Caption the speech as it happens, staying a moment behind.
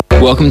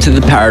Welcome to The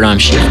Paradigm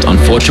Shift on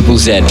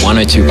 4ZZZ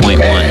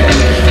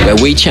 102.1, where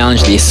we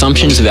challenge the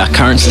assumptions of our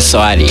current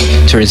society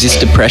to resist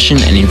depression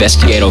and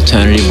investigate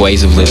alternative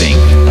ways of living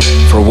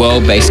for a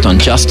world based on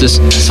justice,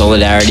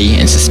 solidarity,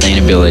 and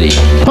sustainability.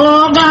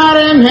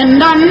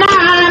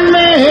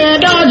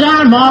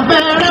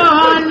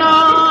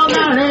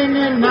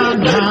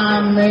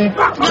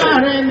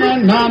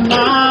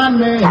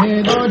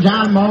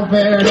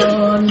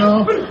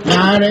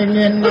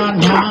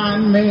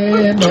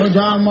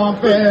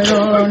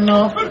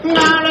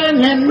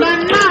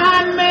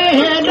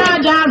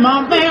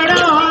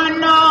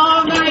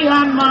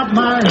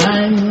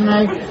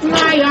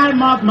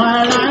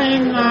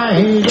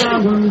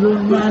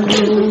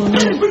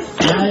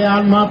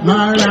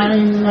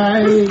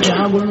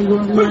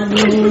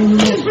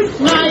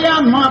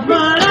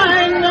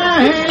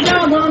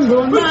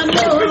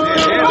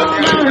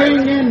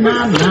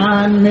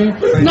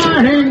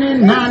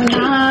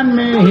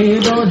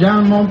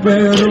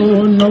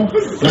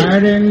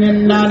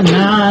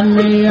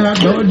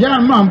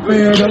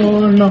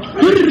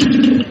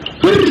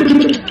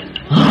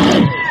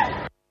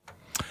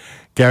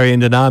 Gary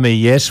and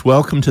Anami, yes,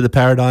 welcome to the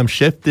Paradigm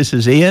Shift. This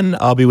is Ian.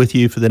 I'll be with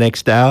you for the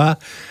next hour.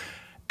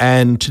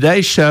 And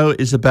today's show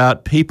is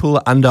about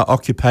people under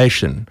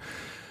occupation.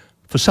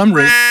 For some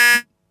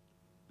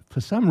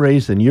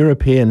reason,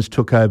 Europeans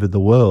took over the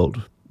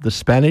world. The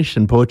Spanish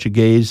and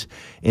Portuguese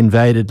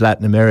invaded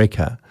Latin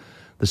America.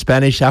 The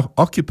Spanish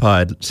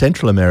occupied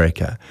Central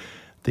America.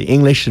 The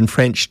English and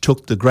French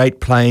took the Great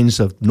Plains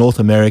of North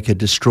America,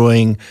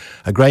 destroying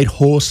a great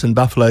horse and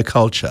buffalo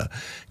culture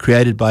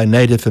created by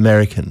Native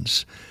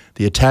Americans.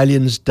 The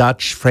Italians,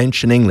 Dutch,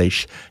 French and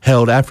English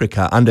held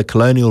Africa under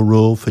colonial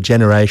rule for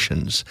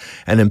generations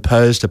and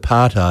imposed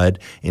apartheid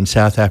in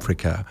South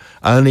Africa,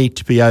 only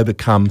to be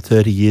overcome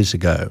 30 years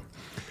ago.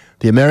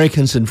 The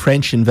Americans and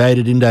French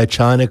invaded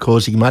Indochina,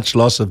 causing much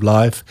loss of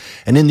life,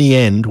 and in the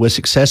end were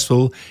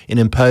successful in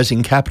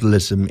imposing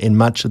capitalism in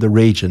much of the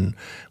region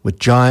with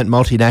giant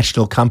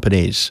multinational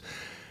companies.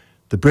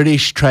 The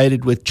British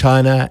traded with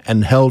China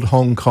and held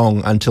Hong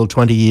Kong until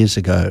 20 years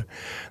ago.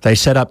 They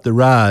set up the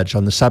Raj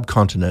on the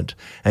subcontinent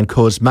and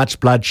caused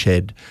much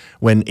bloodshed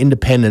when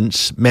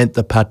independence meant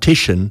the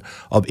partition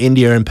of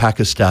India and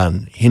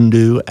Pakistan,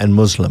 Hindu and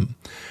Muslim.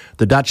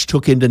 The Dutch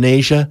took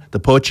Indonesia, the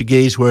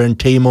Portuguese were in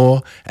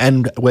Timor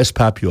and West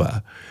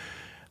Papua.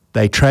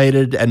 They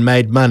traded and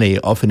made money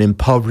off an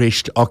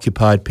impoverished,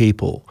 occupied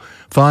people.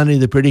 Finally,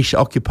 the British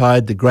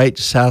occupied the great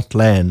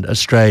Southland,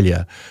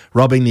 Australia,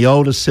 robbing the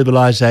oldest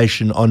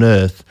civilization on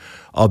earth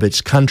of its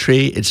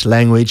country, its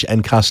language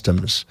and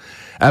customs.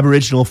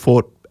 Aboriginal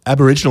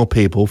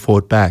people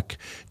fought back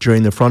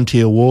during the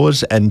frontier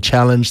wars and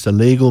challenged the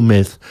legal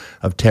myth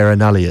of terra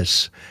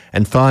nullius,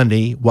 and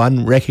finally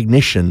won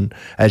recognition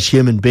as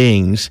human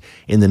beings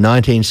in the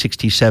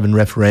 1967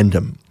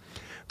 referendum.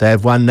 They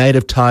have won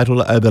native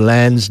title over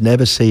lands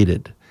never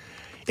ceded,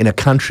 in a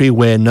country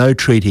where no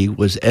treaty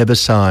was ever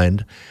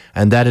signed,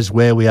 and that is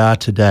where we are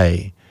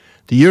today.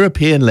 The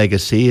European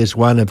legacy is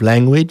one of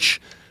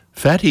language,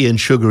 fatty and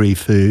sugary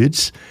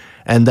foods,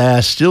 and they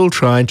are still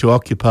trying to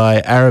occupy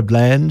Arab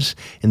lands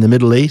in the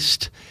Middle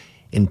East,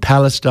 in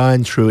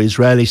Palestine through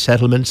Israeli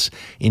settlements,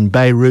 in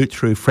Beirut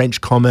through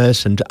French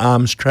commerce and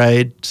arms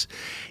trades,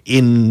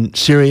 in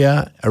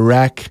Syria,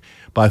 Iraq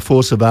by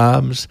force of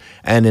arms,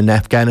 and in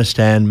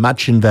Afghanistan,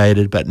 much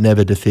invaded but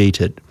never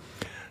defeated.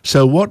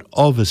 So what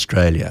of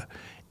Australia,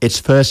 its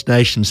First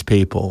Nations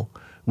people?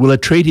 Will a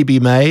treaty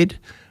be made?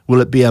 Will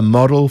it be a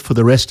model for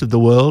the rest of the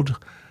world?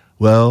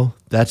 Well,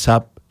 that's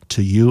up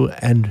to you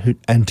and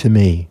to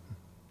me.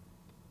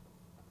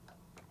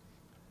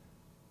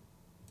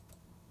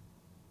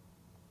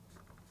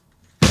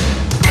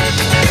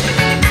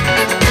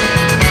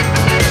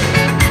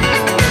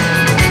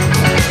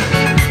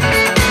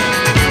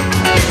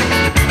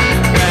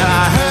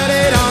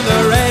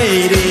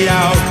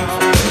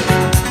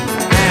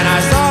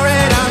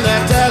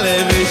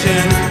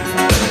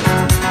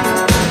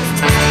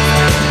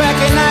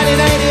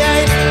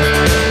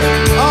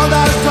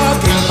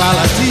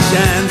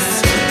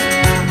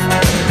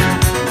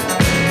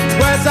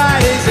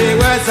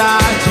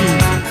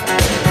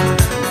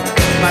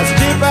 Much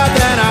cheaper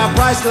than our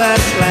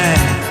priceless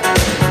land.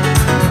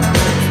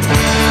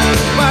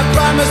 But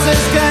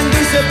promises can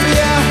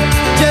disappear,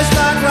 just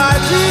like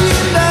writing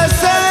in the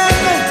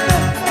sand.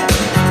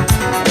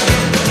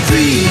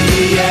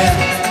 Treaty, yeah,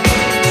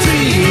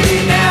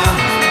 treaty now.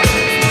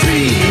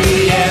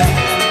 Treaty, yeah,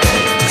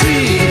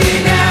 treaty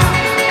now.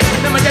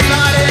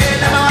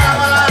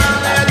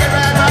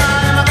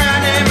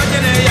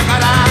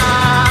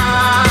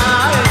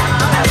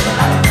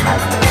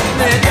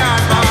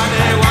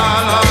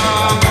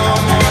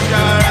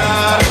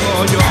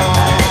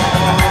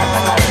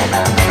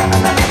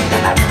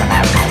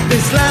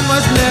 This land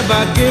was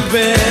never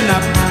given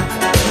up.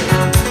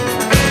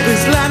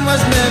 This land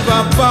was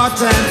never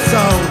bought and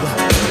sold.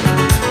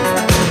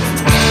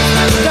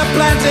 The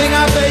planting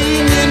of the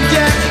Union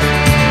Jack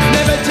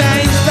never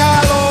changed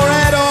our law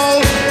at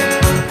all.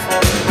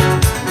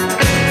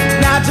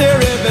 Now two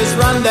rivers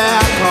run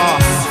their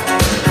course.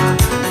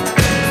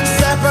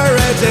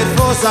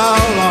 for so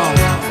long.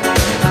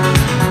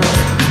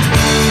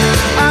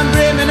 I'm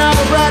dreaming of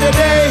a brighter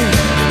day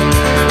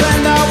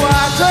when the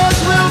waters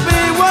will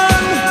be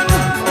one.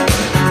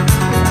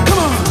 Come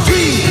on,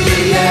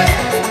 treaty, yeah,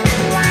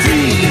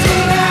 treaty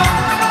now,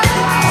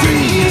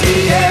 treaty,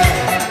 yeah,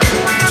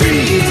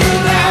 treaty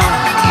now,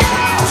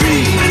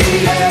 treaty,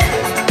 yeah,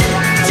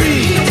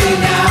 treaty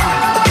now,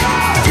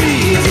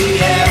 treaty,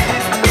 yeah,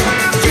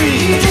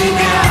 treaty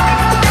now.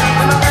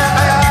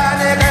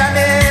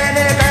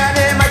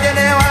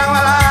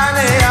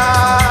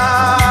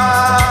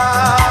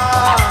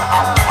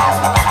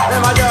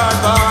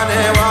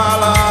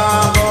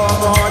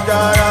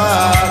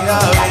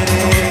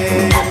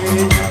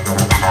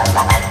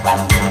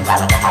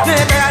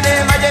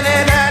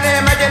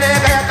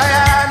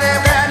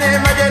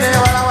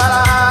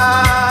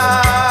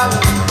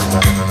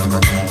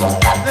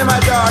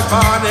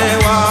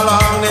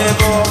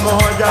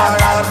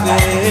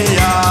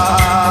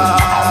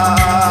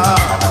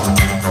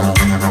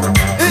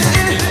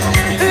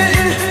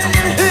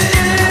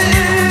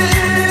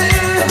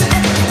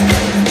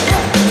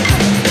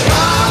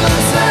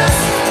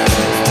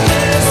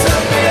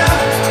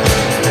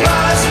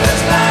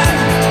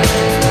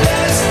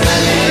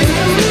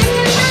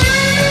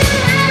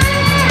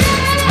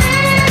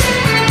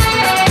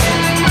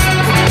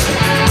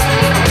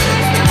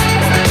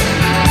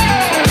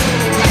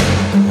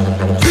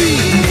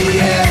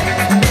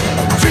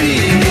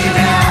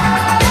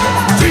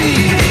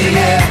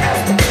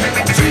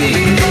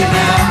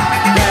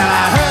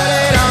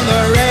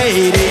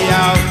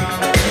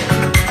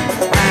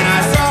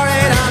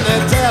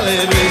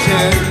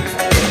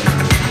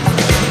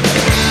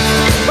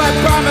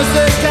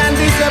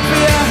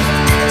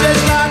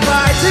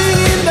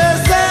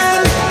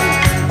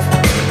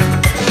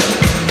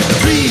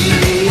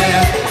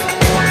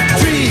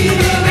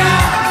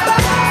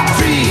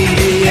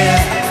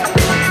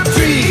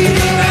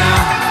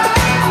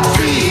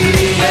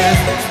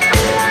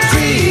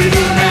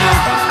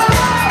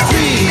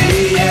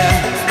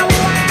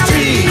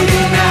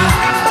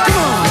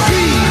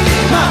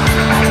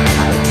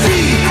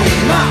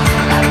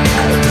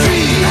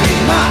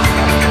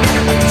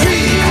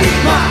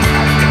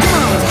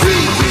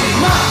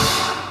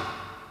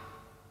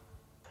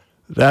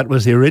 That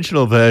was the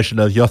original version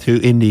of Yothu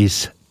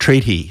Indi's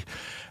Treaty,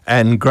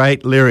 and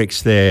great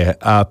lyrics there.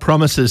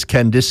 Promises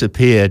can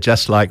disappear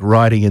just like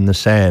writing in the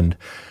sand.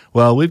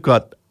 Well, we've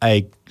got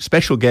a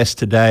special guest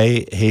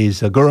today.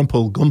 He's a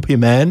Gurrumpul Gumpi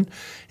man.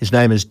 His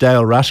name is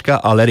Dale Rushka.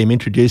 I'll let him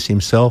introduce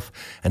himself,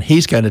 and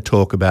he's going to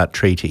talk about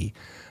treaty.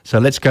 So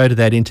let's go to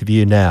that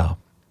interview now.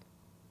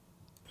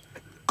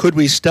 Could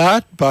we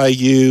start by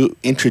you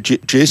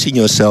introducing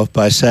yourself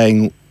by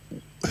saying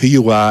who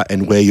you are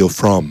and where you're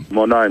from?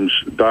 My name's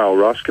Dale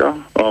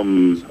Rushka.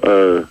 I'm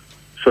a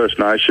First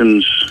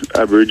Nations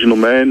Aboriginal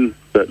man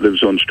that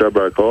lives on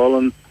Stradbroke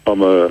Island.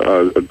 I'm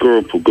a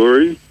Gurrumpul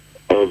Guri.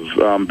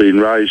 I've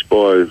been raised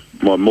by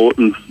my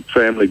Morton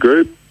family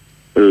group,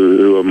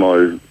 who are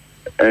my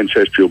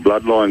ancestral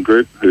bloodline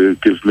group, who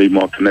gives me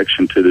my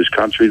connection to this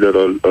country that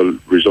I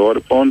reside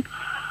upon.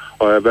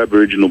 I have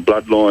Aboriginal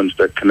bloodlines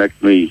that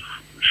connect me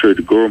through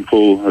the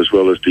Gurrumpul as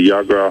well as the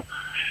Yuggera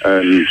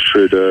and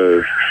through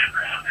the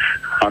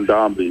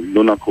Undambi,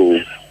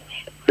 Nunakul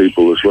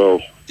people as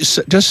well.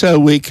 Just so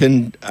we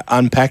can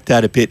unpack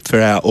that a bit for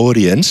our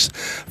audience,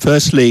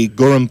 firstly,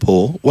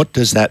 Gurrumpul, what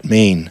does that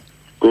mean?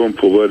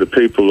 Gurrumpul were the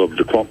people of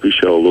the Quampi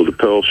Shell or the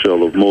Pearl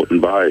Shell of Moreton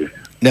Bay.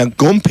 Now,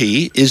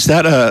 Gumpi, is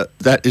that a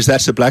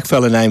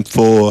blackfella name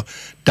for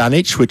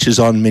Dunwich, which is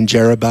on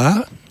Minjerra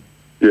Bar?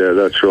 Yeah,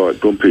 that's right.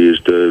 Gumpi is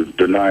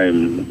the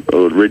name,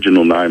 or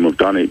original name of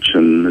Dunwich,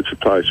 and it's a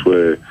place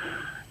where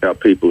our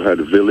people had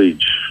a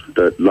village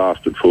that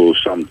lasted for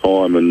some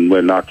time, and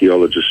when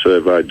archaeologists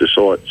surveyed the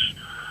sites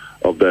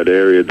of that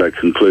area, they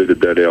concluded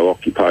that our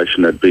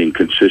occupation had been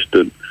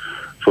consistent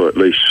for at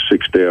least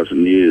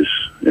 6,000 years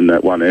in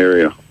that one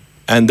area.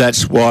 And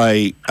that's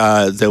why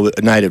the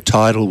native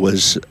title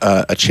was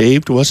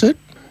achieved, was it?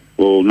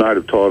 Well,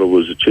 native title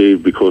was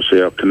achieved because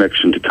our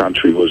connection to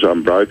country was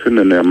unbroken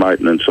and our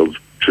maintenance of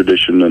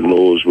tradition and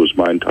laws was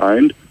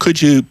maintained.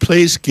 Could you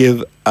please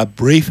give a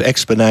brief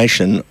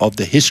explanation of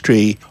the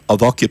history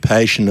of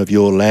occupation of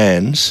your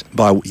lands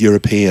by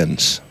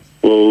Europeans?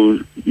 Well,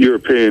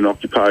 European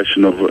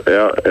occupation of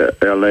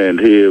our land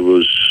here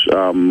was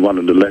one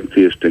of the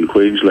lengthiest in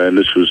Queensland.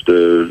 This was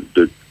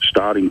the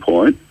starting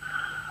point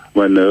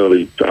when the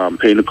early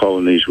penal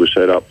colonies were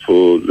set up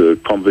for the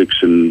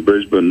convicts in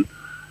Brisbane.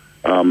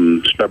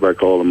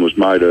 Stradbroke Island was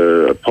made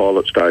a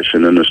pilot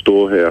station and a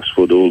storehouse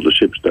for all the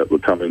ships that were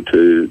coming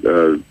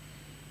to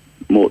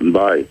Moreton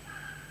Bay.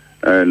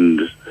 And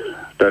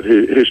that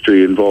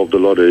history involved a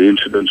lot of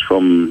incidents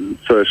from,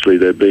 firstly,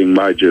 there being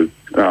major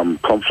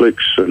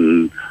conflicts,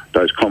 and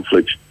those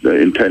conflicts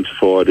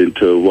intensified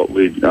into what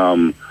we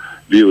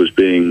view as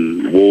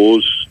being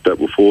wars that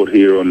were fought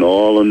here on the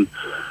island.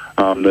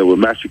 There were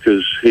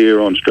massacres here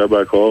on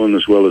Stradbroke Island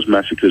as well as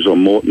massacres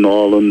on Moreton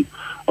Island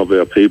of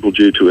our people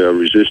due to our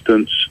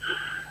resistance.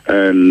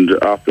 And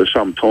after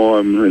some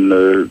time in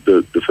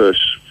the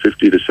first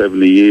 50 to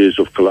 70 years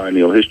of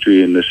colonial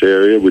history in this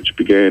area, which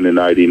began in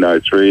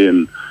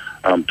 1803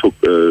 and took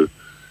a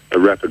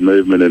rapid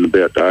movement in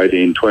about the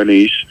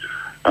 1820s,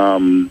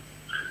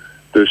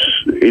 this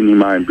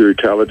inhumane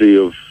brutality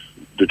of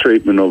the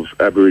treatment of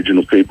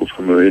Aboriginal people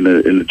in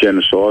a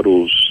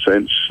genocidal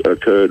sense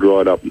occurred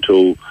right up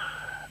until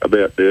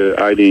about the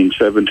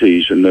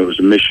 1870s, and there was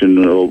a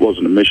mission, or it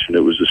wasn't a mission,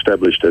 it was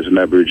established as an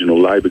Aboriginal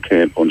labour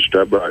camp on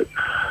Stradbroke.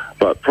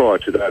 But prior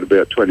to that,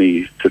 about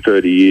 20 to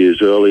 30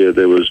 years earlier,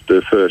 there was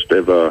the first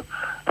ever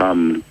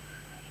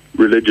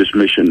religious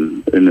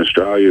mission in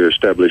Australia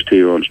established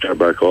here on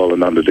Stradbroke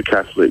Island under the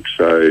Catholics.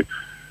 So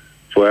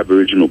for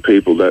Aboriginal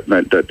people, that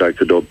meant that they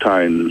could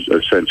obtain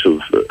a sense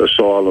of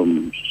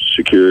asylum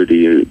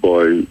security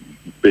by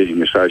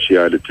being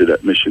associated to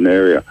that mission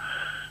area.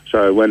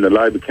 So when the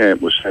labour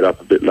camp was set up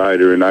a bit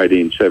later in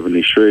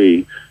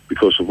 1873,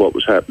 because of what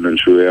was happening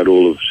throughout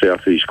all of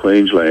southeast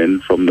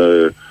Queensland from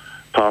the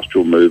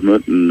pastoral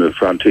movement and the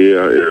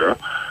frontier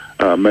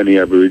era, many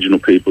Aboriginal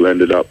people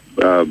ended up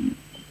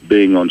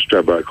being on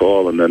Stradbroke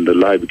Island, and the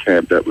labour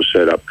camp that was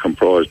set up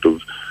comprised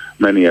of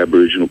many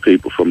Aboriginal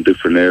people from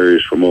different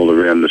areas from all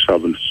around the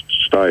southern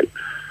state.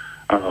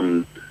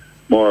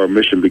 My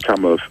mission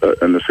became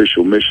an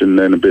official mission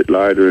then a bit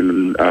later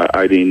in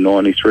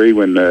 1893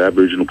 when the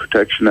Aboriginal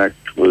Protection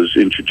Act was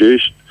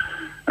introduced,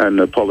 and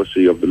the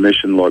policy of the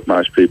mission, like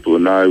most people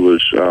know,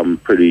 was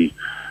pretty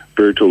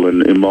brutal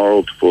and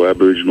immoral for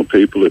Aboriginal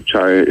people.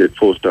 It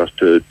forced us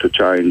to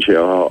change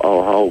our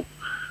whole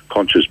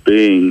conscious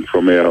being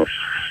from our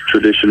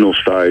traditional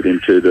state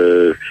into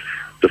the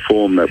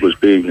form that was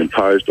being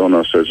imposed on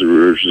us as a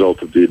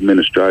result of the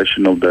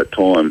administration of that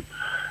time.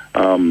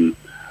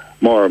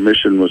 My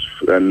mission was,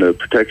 and the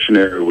protection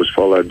era was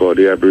followed by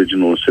the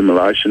Aboriginal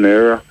assimilation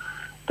era.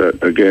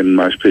 That again,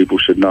 most people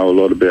should know a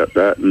lot about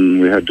that,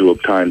 and we had to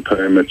obtain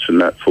permits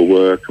and that for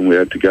work, and we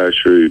had to go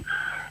through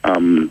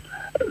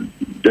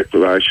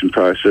declaration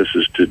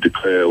processes to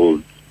declare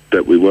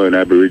that we weren't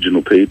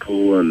Aboriginal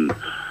people, and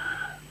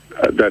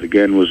that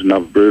again was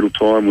another brutal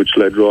time, which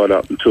led right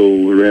up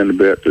until around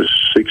about the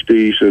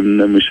 60s,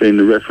 and then we seen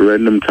the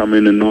referendum come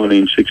in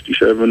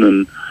 1967,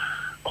 and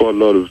quite a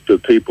lot of the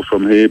people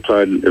from here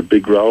played a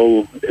big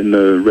role in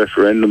the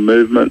referendum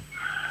movement.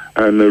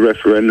 And the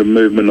referendum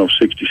movement of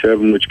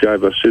 67, which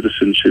gave us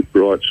citizenship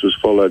rights, was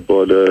followed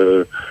by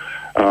the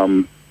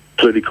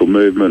political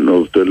movement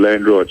of the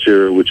land rights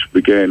era, which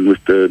began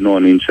with the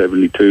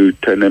 1972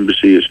 10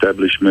 Embassy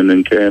establishment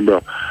in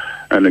Canberra.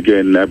 And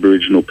again,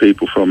 Aboriginal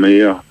people from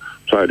here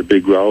played a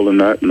big role in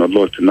that, and I'd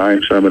like to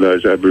name some of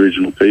those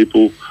Aboriginal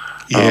people.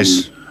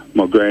 Yes.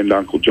 My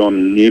granduncle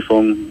John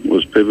Newfong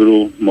was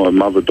pivotal. My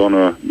mother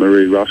Donna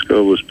Marie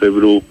Rusker was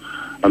pivotal.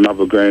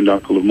 Another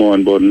granduncle of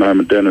mine by the name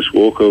of Dennis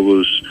Walker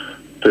was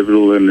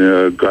pivotal, and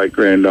a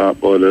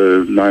great-grandaunt by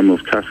the name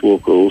of Kath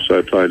Walker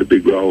also played a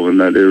big role in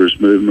that era's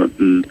movement.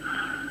 And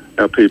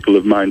our people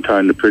have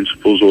maintained the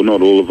principles, or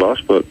not all of us,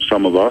 but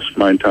some of us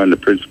maintained the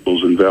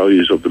principles and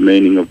values of the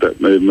meaning of that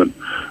movement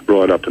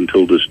right up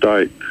until this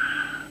date.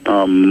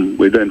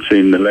 We then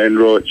seen the land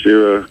rights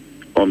era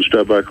on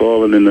Stradbroke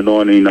Island in the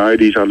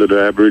 1980s under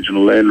the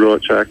Aboriginal Land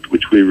Rights Act,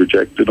 which we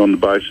rejected on the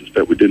basis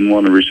that we didn't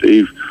want to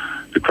receive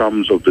the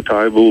crumbs of the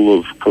table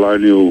of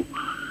colonial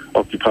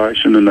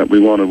occupation, and that we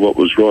wanted what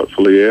was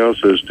rightfully ours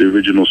as the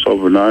original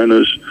sovereign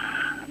owners.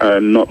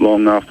 And not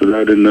long after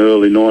that, in the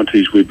early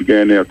 90s, we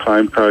began our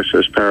claim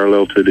process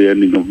parallel to the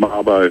ending of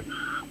Mabo,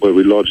 where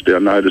we lodged our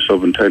notice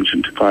of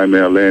intention to claim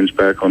our lands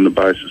back on the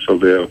basis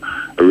of our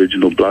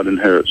original blood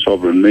inherit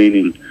sovereign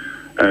meaning.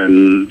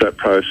 And that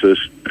process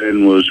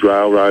then was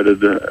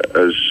railroaded,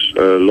 as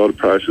a lot of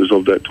processes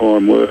of that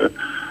time were,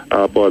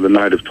 by the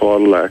Native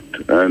Title Act.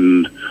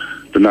 And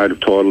the Native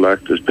Title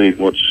Act has been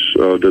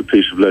the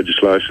piece of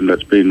legislation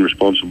that's been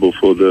responsible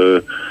for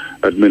the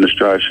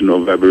administration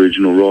of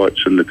Aboriginal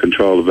rights and the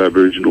control of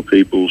Aboriginal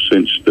people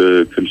since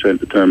the consent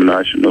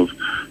determination of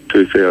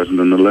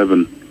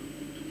 2011.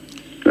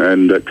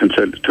 And that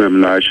consent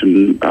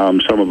determination,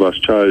 some of us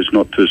chose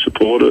not to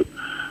support it,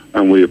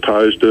 and we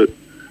opposed it,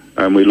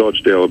 and we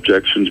lodged our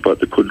objections, but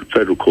the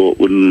federal court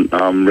wouldn't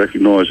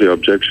recognise our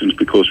objections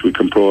because we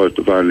comprised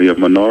of only a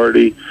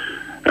minority,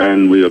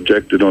 and we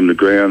objected on the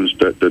grounds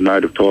that the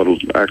Native Title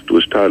Act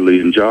was totally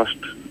unjust,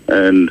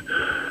 and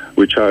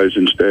we chose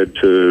instead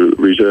to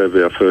reserve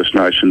our First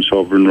Nation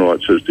sovereign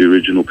rights as the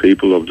original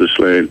people of this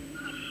land.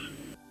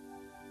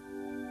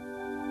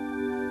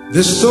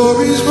 This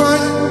story's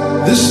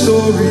right, this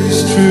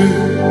story's true.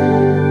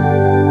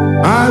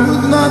 I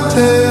would not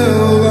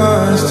tell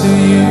lies to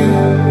you,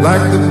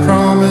 like the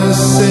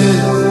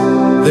promises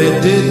they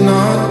did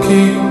not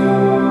keep,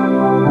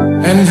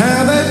 and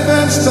how they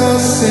fenced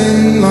us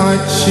in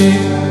like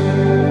sheep.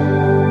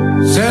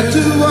 Said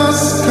to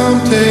us, come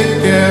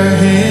take our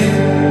hand,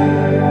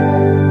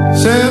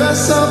 set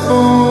us up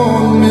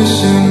on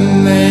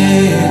mission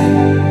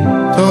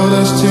land, told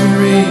us to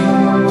read,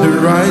 to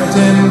write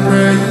and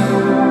pray.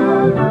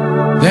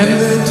 Then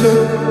they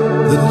took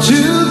the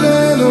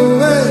children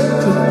away,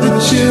 took the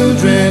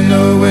children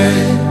away.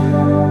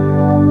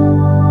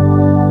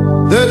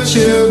 the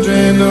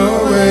children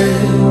away.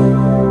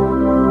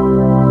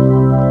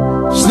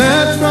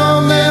 Snatched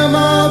from their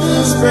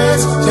mother's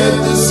breast, said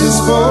this is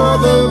for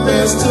the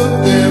best,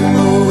 took them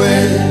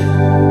away.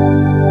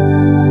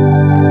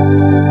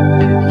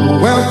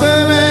 Wealth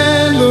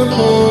and the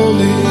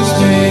police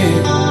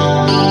came,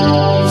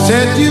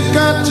 said you've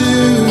got to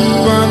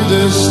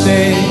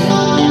understand,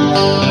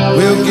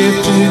 we'll give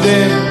to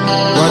them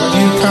what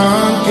you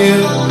can't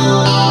give.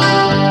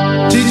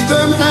 Teach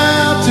them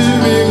how to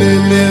really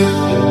live.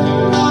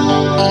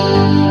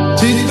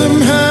 Teach them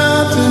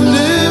how to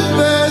live,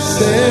 they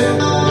said.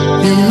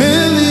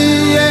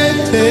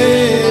 Humiliated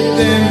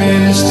them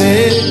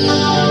instead.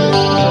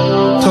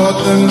 Taught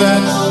them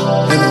that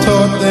and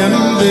taught them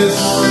this,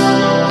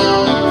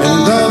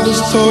 and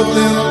others taught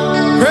them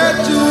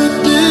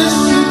prejudice.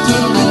 You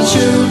took the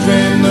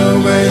children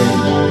away.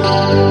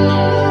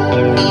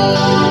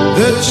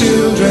 The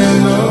children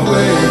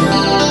away.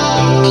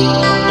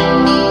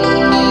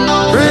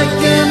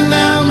 Breaking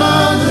our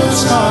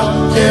mother's heart,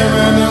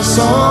 tearing us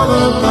all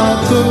apart,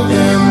 took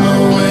them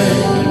away.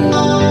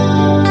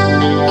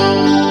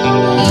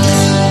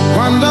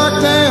 One dark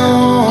day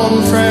on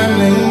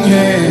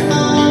Framingham,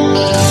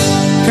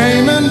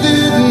 came and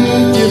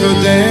didn't give a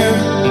damn.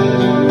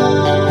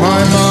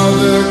 My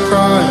mother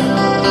cried,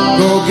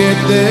 go get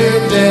their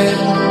dad.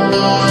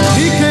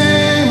 He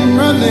came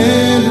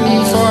running,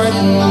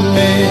 fighting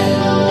mad.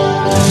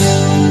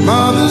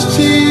 Mother's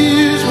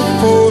tears were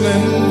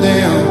falling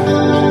down.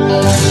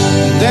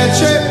 Dad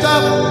shaped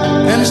up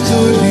and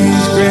stood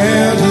his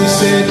ground. He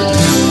said,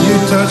 you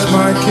touch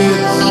my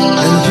kids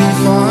and you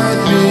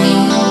fight me.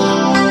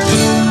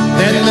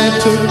 Then they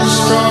took us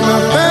from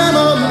our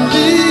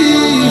family,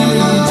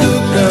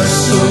 took us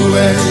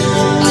away.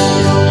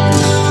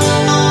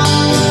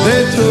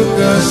 They took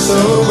us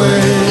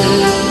away.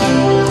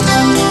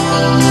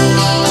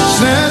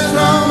 Snatched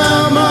from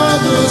our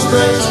mother's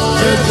breast,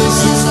 said this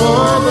is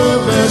for the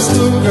best,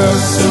 took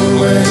us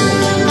away.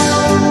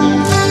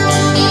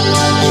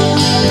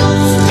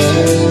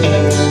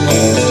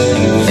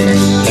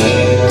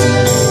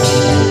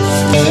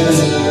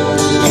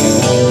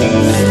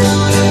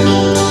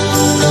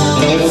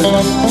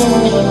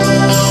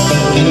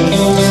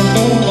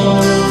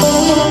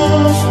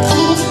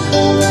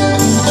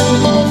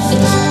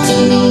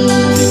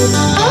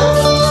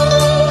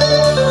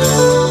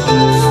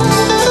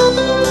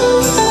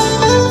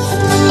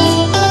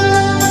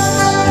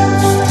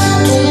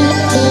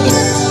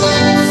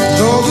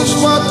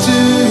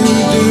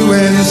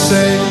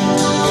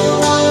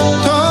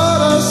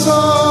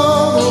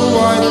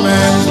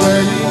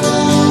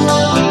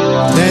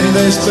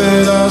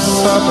 Stood us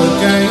up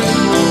again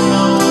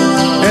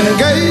and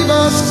gave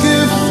us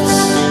gifts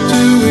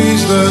to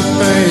ease the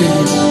pain.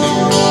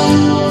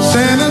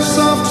 Sent us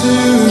off to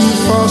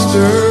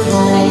foster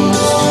homes.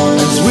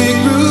 As we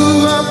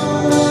grew up,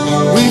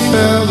 we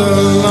felt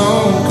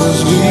alone,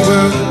 'cause we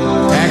were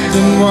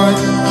acting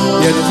white,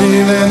 yet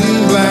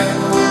feeling black.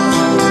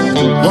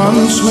 One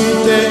sweet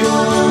day,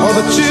 all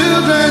the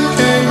children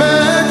came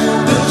back.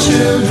 The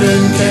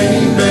children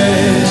came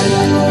back.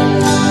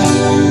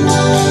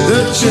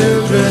 The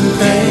children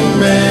came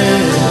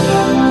back.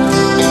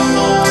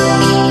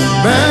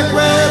 Back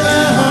where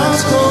their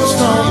hearts grow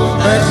strong,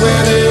 back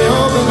where they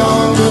all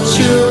belong. The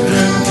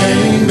children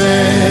came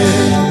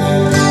back.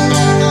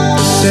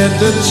 Said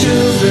the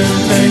children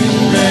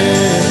came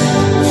back.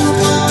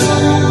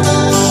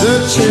 The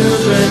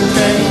children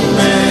came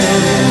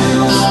back.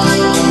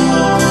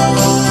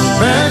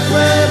 Back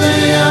where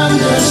they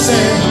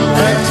understand,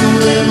 back to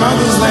their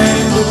mother's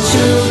land. The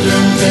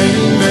children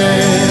came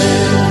back.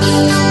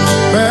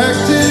 Back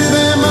to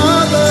their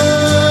mother,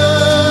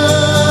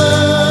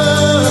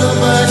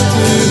 back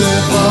to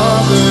their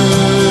father,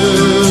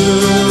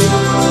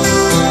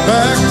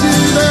 back to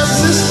their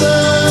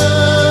sister,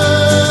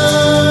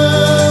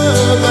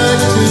 back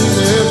to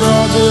their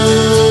brother,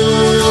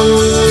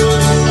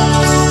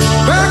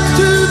 back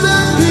to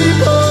their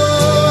people,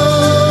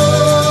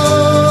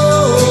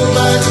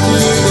 back to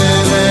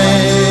their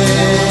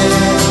land.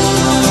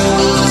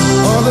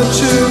 All the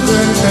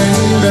children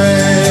came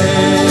back.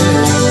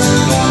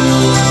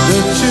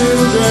 The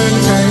children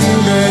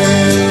came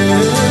back.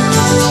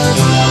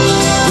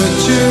 The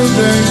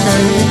children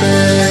came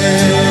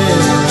back.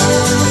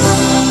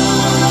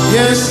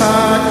 Yes, I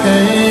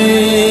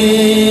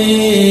came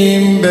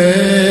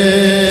back.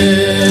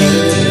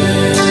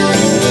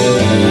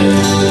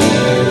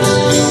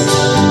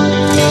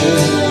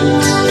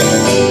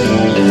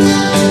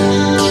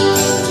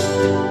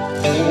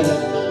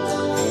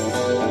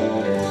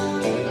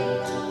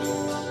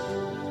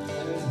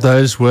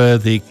 Those were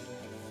the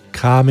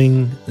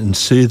calming and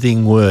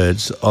soothing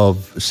words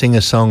of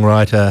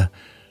singer-songwriter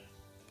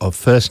of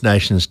First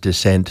Nations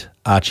descent,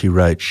 Archie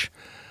Roach.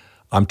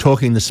 I'm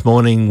talking this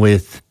morning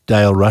with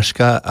Dale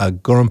Rushka, a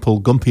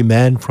Gurrumpul Gumpi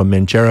man from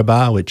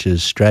Menjeraba, which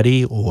is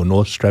Straddy or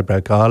North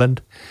Stradbroke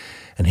Island,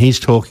 and he's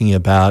talking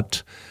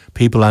about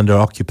people under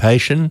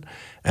occupation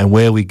and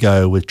where we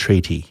go with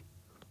treaty.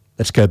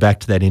 Let's go back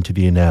to that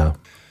interview now.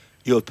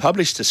 You have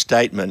published a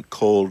statement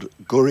called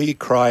Guri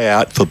Cry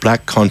Out for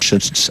Black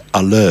Conscience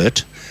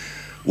Alert.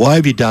 Why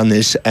have you done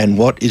this, and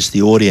what is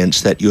the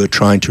audience that you are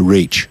trying to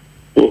reach?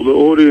 Well, the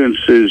audience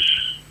is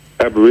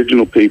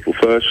Aboriginal people,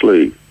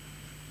 firstly,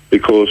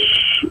 because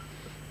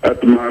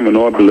at the moment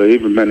I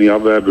believe, and many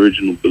other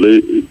Aboriginal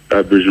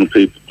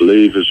people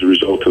believe, as a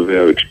result of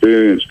our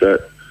experience,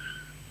 that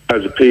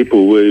as a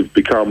people we've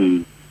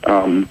become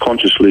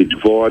consciously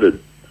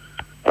divided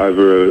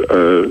over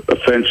a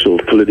fence of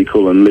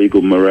political and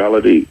legal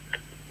morality.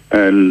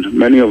 And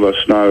many of us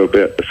know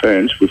about the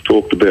fence. We've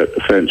talked about the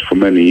fence for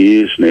many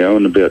years now,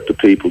 and about the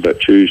people that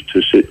choose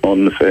to sit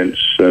on the fence,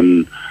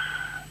 and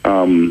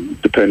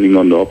depending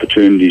on the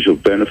opportunities or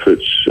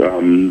benefits,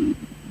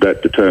 that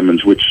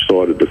determines which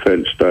side of the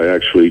fence they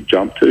actually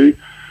jump to.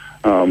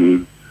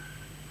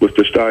 With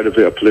the state of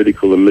our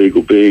political and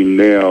legal being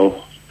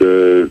now,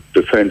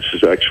 the fence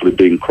is actually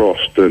being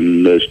crossed,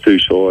 and there's two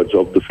sides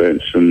of the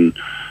fence, and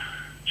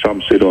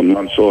some sit on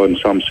one side and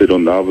some sit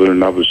on the other,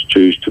 and others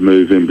choose to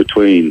move in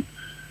between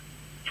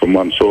from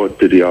one side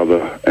to the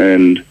other.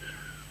 And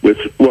with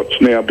what's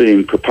now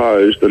being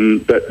proposed, and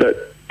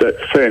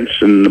that fence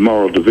and the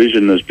moral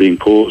division has been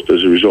caused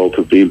as a result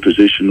of the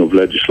imposition of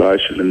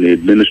legislation and the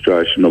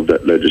administration of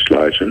that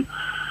legislation,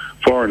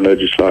 foreign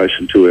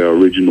legislation to our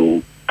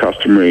original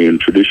customary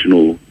and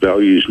traditional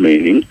values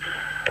meaning.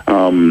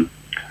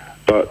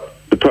 But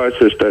the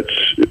process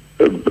that's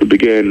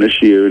began this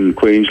year in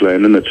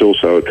Queensland, and it's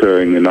also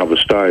occurring in other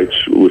states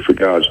with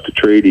regards to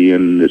treaty,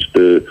 and it's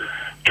the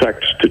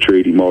Tracts to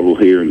Treaty model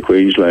here in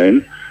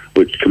Queensland,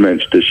 which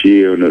commenced this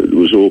year, and it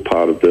was all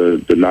part of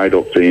the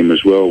NAIDOC theme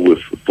as well,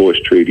 with Voice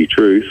Treaty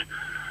Truth.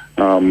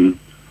 I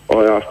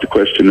asked a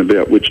question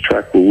about which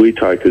track will we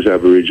take as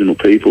Aboriginal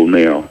people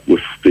now,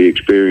 with the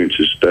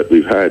experiences that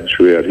we've had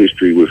throughout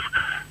history with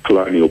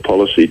colonial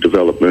policy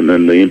development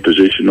and the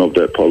imposition of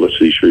that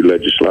policy through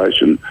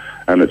legislation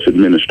and its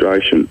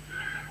administration.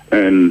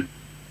 And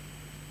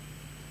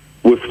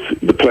with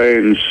the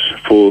plans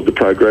for the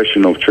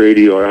progression of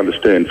treaty, I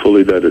understand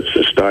fully that it's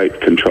a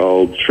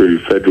state-controlled through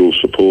federal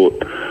support,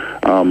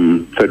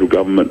 federal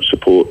government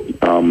support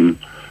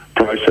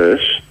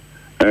process.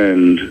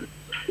 And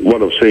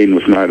what I've seen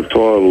with native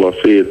title,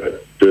 I fear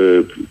that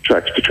the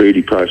Tracts to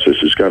Treaty process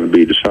is going to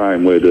be the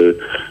same, where the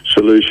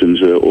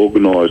solutions are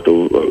organised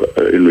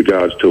in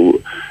regards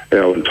to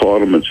our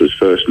entitlements as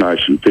First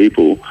Nation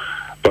people,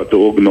 but the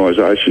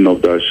organisation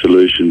of those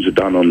solutions are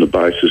done on the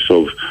basis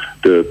of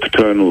the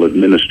paternal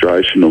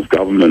administration of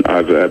government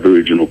over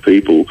Aboriginal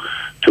people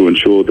to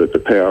ensure that the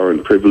power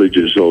and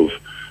privileges of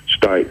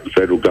state,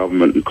 federal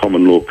government and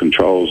common law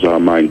controls are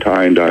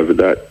maintained over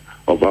that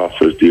of us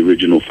as the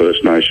original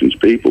First Nations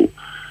people.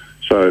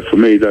 So for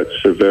me,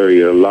 that's a very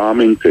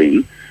alarming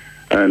thing.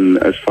 And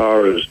as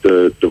far as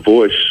the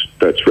voice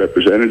that's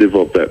representative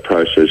of that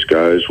process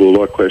goes,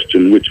 well, I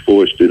question which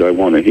voice do they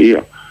want to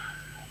hear?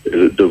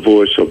 Is it the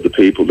voice of the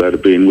people that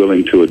have been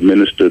willing to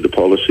administer the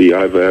policy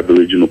over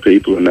Aboriginal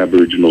people and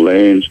Aboriginal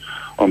lands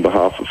on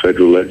behalf of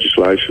federal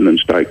legislation and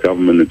state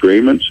government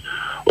agreements?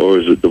 Or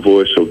is it the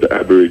voice of the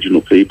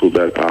Aboriginal people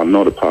that are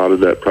not a part of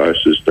that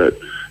process, that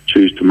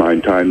choose to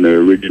maintain their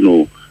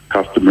original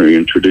customary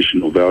and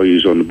traditional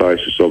values on the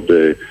basis of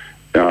their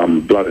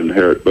blood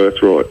inherent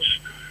birthrights?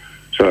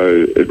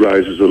 So it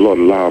raises a lot of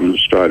alarm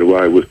straight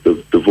away with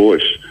the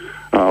voice.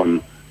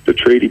 The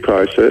treaty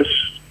process,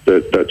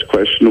 that's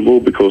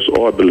questionable, because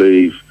I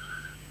believe,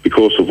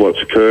 because of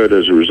what's occurred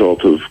as a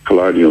result of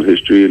colonial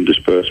history and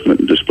disbursement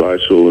and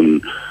displacement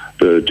and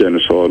the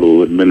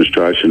genocidal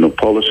administration of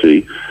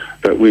policy,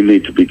 that we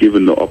need to be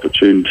given the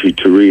opportunity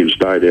to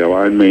reinstate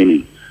our own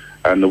meaning.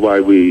 And the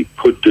way we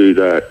could do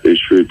that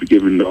is through be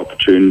given the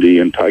opportunity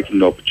and taking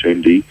the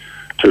opportunity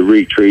to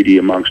re-treaty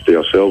amongst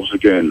ourselves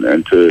again,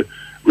 and to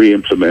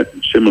re-implement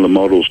similar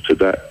models to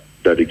that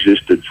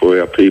existed for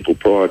our people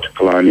prior to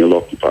colonial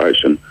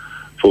occupation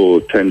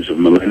for tens of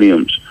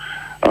millenniums.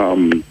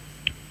 And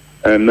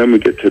then we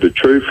get to the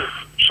truth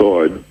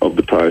side of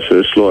the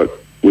process. Like,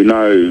 we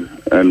know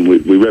and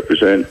we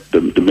represent the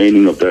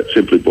meaning of that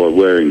simply by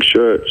wearing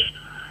shirts.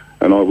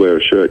 And I wear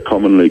a shirt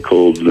commonly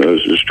called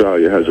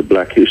Australia Has a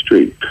Black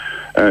History.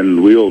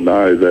 And we all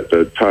know that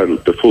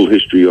the full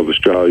history of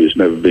Australia has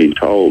never been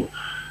told,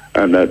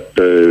 and that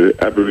the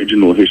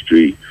Aboriginal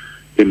history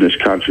in this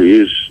country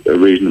is a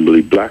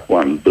reasonably black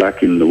one,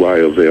 black in the way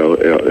of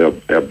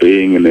our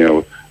being and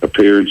our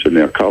appearance and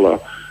our colour,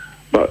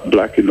 but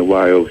black in the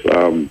way of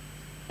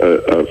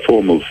a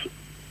form of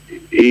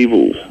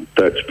evil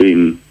that's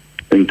been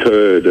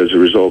incurred as a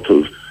result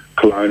of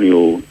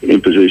colonial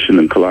imposition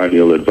and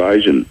colonial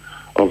invasion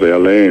of our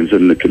lands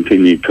and the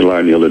continued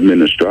colonial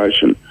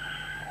administration.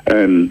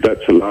 And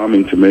that's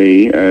alarming to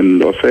me.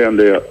 And I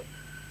found out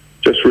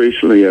just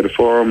recently at a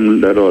forum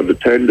that I'd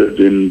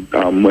attended in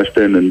West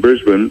End and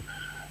Brisbane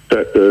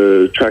that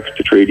the Tracts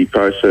to Treaty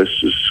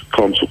process's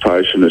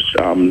consultation is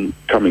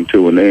coming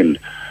to an end,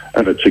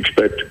 and it's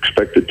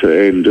expected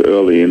to end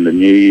early in the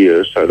new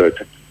year, so that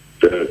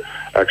the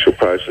actual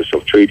process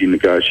of treaty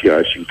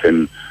negotiation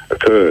can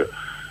occur.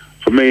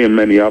 for me and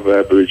many other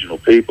Aboriginal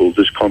people,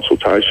 this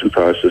consultation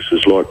process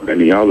is like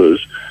many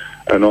others,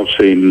 and I've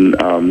seen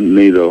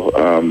neither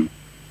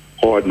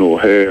hide nor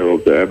hair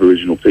of the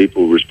Aboriginal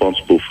people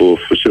responsible for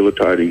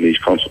facilitating these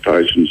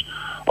consultations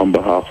on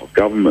behalf of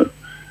government.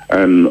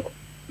 And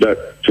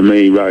that, to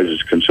me,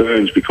 raises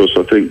concerns, because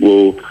I think,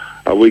 well,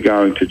 are we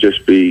going to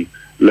just be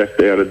left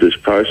out of this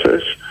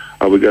process?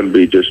 Are we going to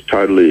be just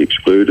totally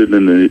excluded,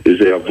 and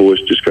is our voice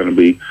just going to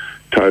be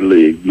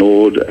totally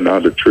ignored, and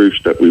are the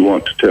truths that we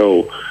want to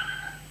tell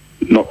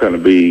not going to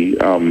be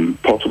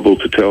possible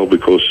to tell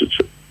because it's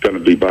going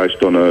to be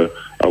based on a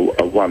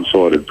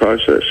one-sided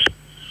process?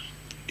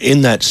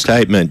 In that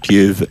statement,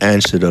 you've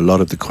answered a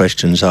lot of the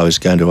questions I was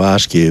going to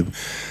ask you,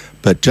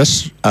 but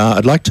just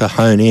I'd like to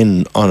hone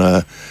in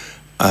on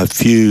a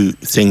few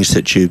things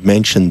that you've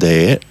mentioned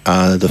there.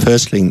 The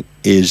first thing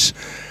is,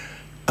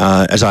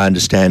 as I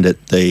understand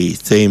it, the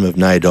theme of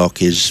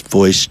NAIDOC is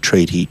voice,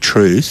 treaty,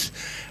 truth,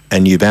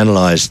 and you've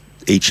analysed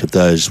each of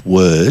those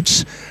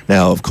words.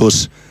 Now, of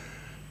course,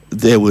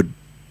 there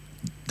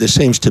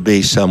seems to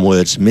be some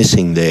words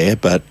missing there,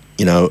 but,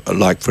 you know,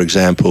 like, for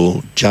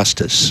example,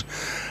 justice.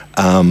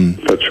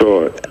 That's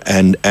right.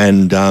 And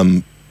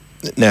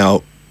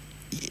now,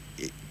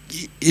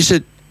 is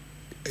it...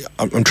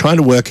 I'm trying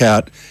to work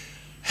out,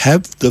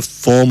 have the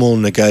formal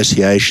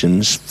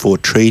negotiations for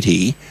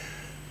treaty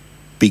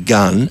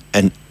begun,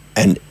 and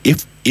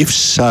if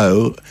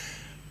so,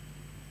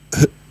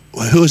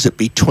 who is it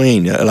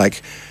between?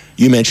 Like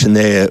you mentioned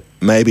there,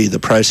 maybe the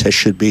process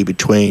should be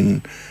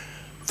between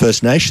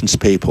First Nations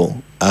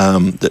people,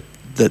 that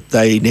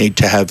they need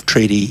to have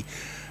treaty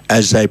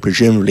as they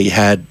presumably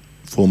had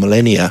for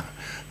millennia.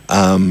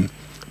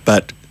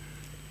 But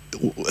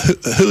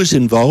who is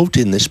involved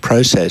in this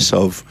process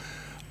of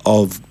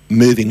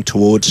moving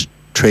towards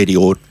treaty,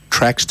 or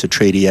tracks to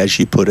treaty, as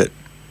you put it?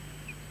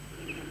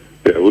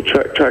 Yeah, well,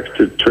 tracks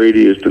to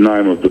treaty is the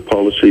name of the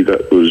policy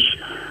that was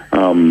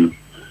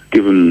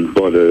given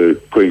by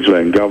the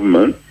Queensland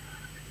government.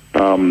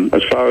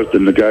 As far as the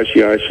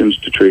negotiations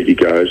to treaty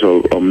goes,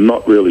 I'm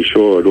not really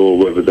sure at all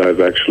whether they've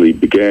actually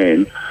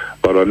began,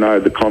 but I know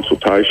the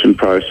consultation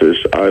process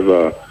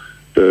over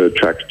the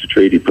tracks to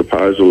treaty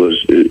proposal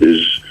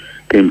is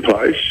in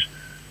place.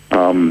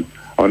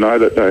 I know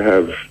that they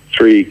have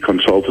 3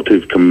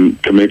 consultative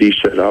committees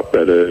set up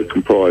that are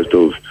comprised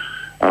of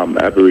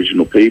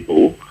Aboriginal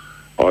people.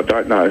 I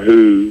don't know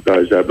who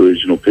those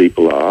Aboriginal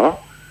people are,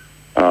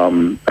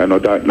 and I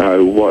don't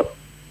know what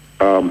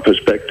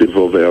perspective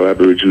of our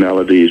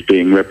Aboriginality is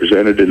being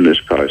represented in this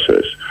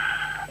process.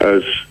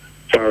 As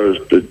far as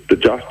the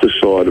justice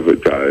side of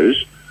it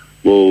goes,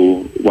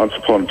 well, once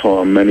upon a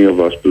time, many of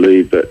us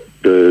believed that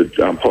the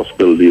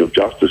possibility of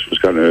justice was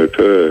going to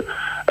occur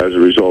as a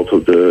result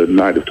of the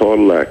Native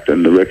Title Act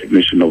and the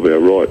recognition of our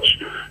rights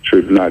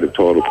through the Native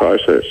Title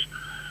process.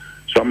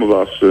 Some of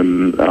us,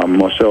 and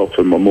myself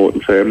and my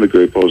Morton family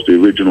group, I was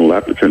the original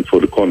applicant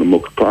for the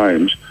Quandamooka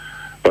claims,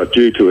 but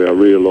due to our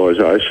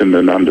realisation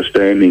and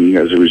understanding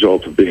as a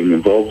result of being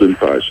involved in the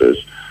process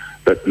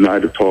that the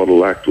Native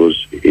Title Act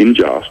was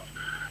unjust,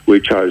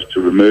 we chose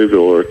to remove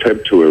or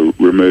attempt to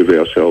remove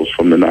ourselves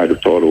from the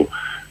Native Title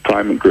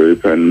claimant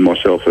group, and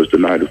myself as the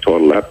Native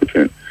Title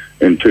applicant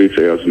in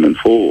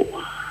 2004.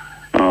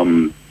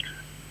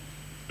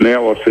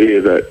 Now I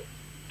fear that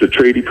the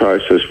treaty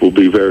process will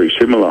be very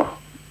similar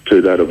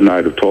to that of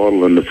Native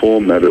Title, and the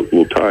form that it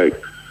will take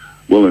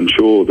will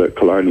ensure that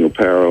colonial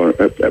power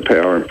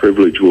and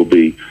privilege will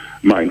be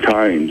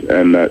maintained,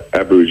 and that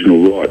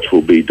Aboriginal rights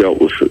will be dealt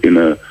with in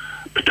a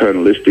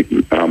paternalistic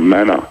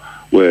manner,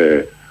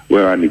 where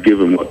we're only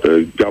given what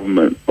the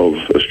government of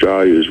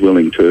Australia is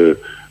willing to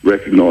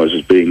recognise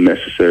as being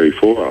necessary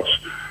for us.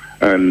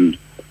 And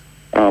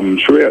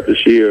throughout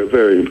this year, a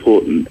very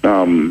important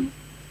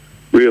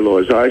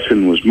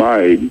realisation was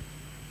made,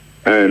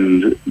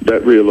 and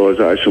that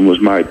realisation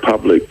was made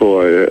public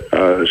by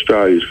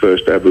Australia's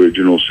first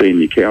Aboriginal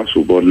Senior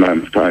Counsel by the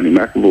name of Tony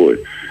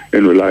McAvoy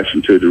in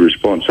relation to the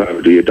response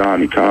over the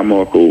Adani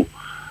Carmichael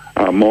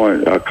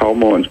coal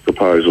mines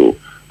proposal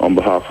on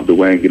behalf of the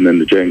Wangan and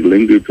the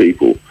Jangalingu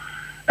people.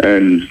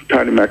 And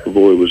Tony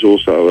McAvoy was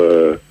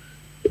also a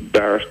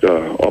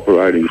barrister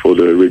operating for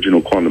the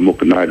original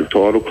Quandamooka Native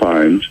Title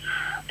claims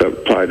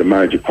that played a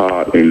major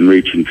part in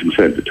reaching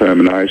consent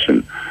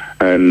determination.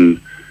 And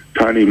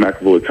Tony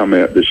McAvoy come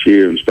out this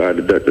year and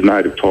stated that the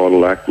Native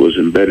Title Act was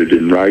embedded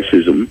in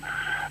racism,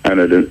 and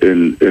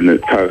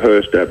it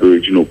coerced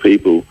Aboriginal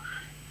people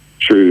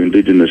through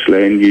Indigenous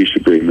land use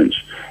agreements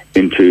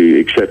into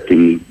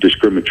accepting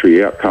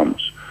discriminatory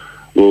outcomes.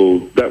 Well,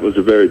 that was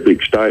a very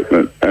big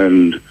statement,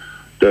 and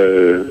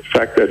the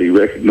fact that he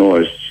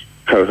recognised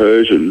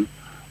coercion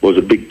was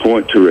a big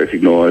point to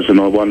recognise, and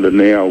I wonder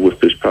now with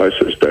this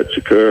process that's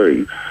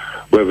occurring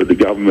whether the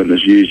government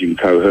is using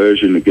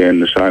coercion again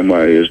the same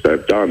way as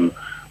they've done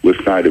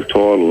with Native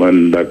Title,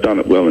 and they've done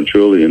it well and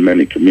truly in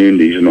many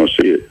communities, and I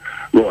see it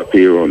right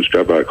here on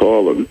Stradbroke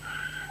Island.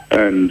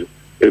 And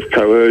if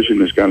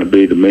coercion is going to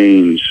be the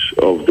means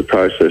of the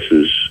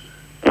process's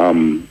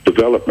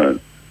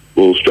development,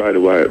 well, straight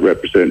away it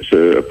represents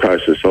a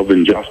process of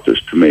injustice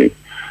to me.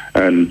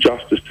 And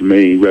justice to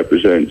me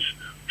represents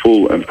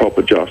full and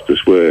proper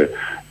justice where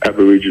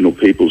Aboriginal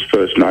people's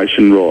First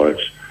Nation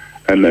rights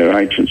and their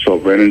ancient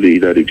sovereignty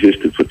that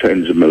existed for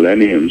tens of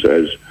millenniums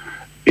as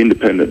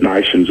independent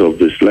nations of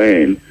this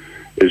land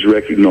is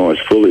recognised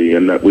fully,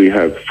 and that we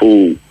have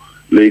full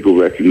legal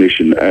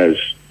recognition as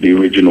the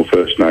original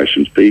First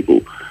Nations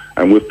people.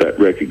 And with that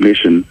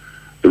recognition,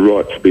 the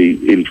right to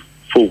be in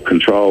full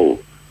control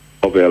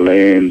of our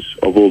lands,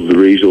 of all the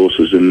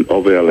resources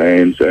of our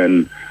lands,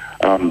 and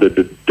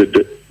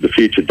the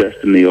future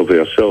destiny of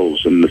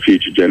ourselves and the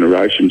future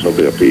generations of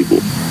our people.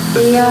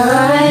 We are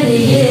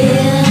already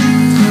here.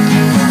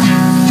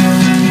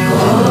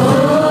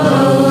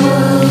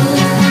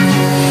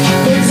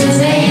 It's his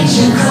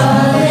ancient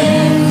calling.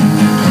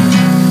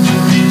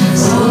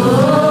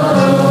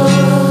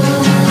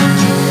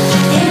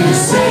 In the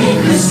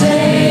sacred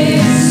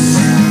space.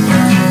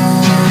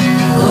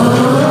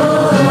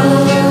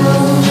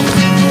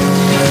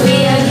 We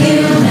are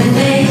human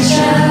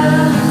nature.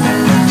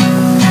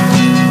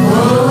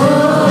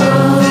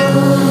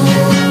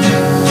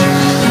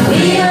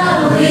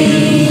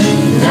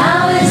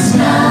 Now is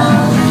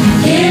now,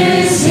 here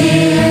is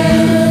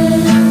here.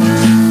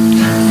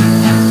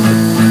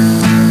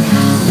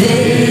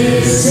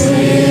 This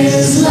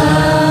is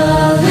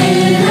love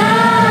in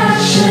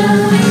action.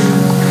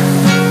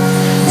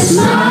 It's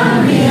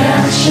my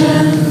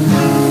reaction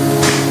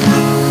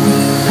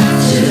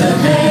to the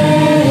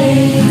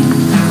pain.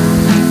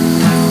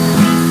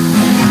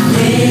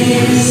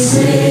 This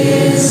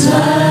is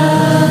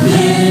love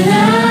in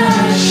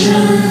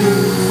action.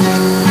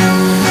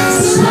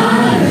 It's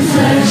my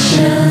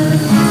reflection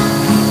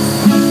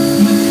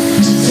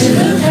to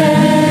the pain.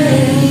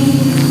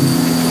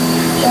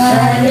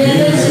 That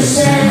is a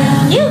sound.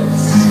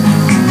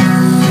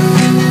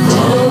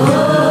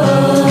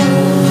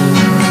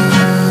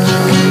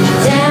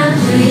 Down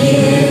for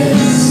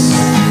years.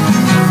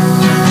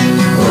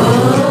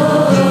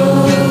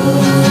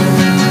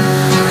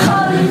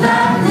 Holding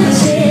back the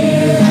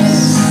tears.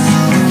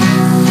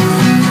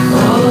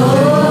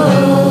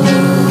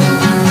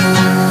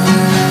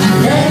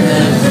 Let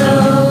them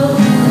flow.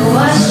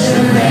 Watch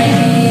the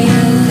rain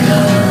go.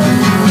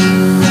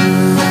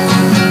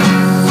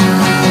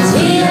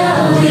 We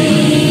are we.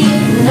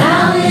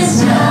 Now is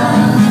now.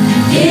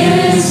 Here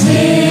is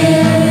here.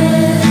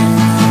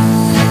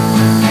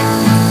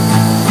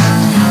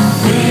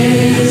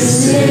 This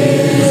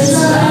is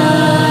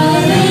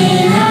love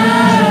in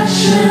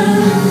action.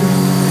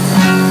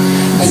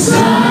 It's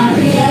my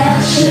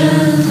reaction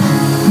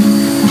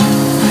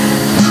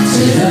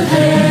to the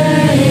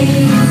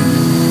pain.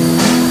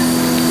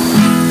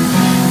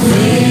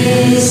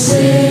 This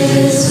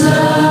is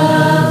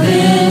love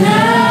in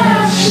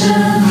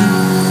action.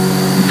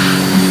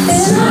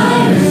 It's my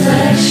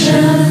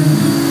reflection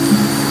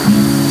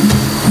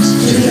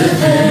to the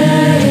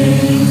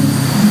pain.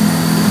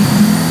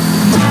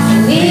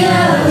 We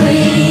are we.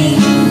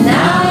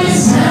 Now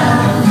is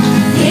now.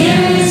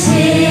 Here is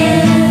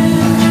here.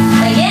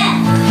 Again.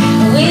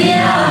 We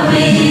are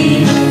we.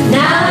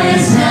 Now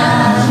is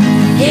now.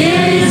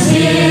 Here is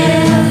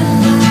here.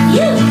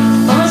 You.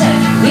 One more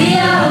time. We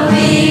are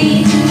we.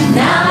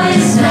 Now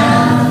is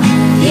now.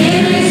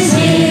 Here is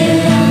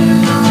here.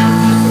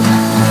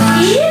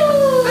 You.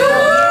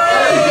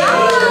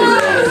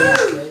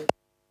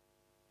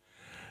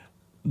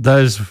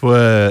 Those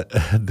were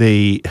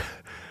the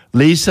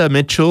Lisa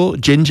Mitchell,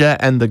 Ginger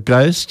and the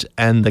Ghost,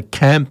 and the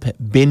Camp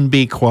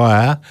Binbee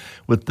Choir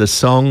with the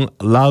song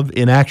Love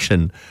in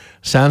Action.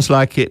 Sounds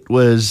like it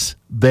was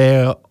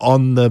there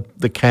on the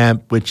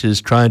camp, which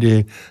is trying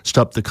to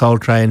stop the coal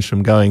trains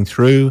from going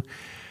through,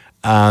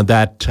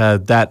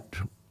 that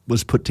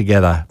was put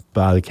together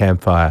by the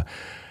campfire.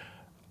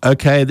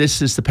 Okay,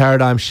 this is the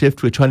Paradigm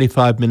Shift. We're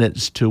 25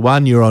 minutes to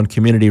 1. You're on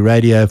Community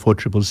Radio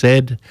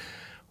 4ZZZ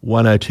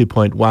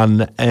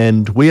 102.1,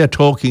 and we are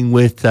talking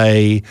with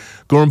a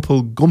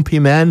Gurrumpul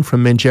Gumpi man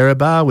from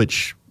Menjerribah,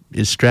 which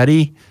is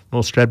Straddy,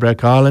 North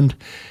Stradbroke Island,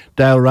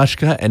 Dale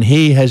Rushka, and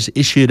he has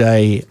issued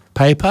a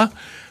paper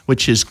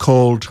which is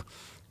called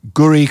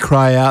Gurri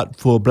Cry Out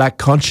for Black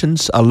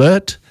Conscience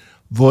Alert,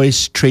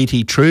 Voice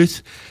Treaty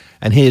Truth,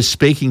 and he is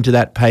speaking to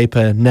that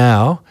paper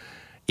now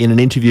in an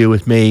interview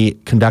with me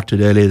conducted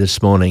earlier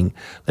this morning.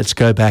 Let's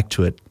go back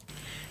to it.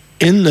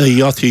 In the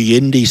Yothu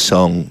Yindi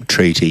song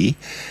treaty,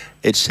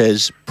 it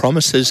says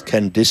promises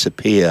can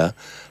disappear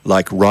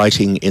like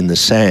writing in the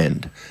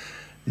sand.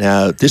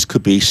 Now, this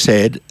could be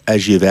said,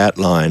 as you've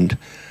outlined,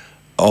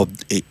 of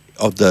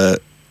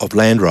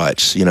land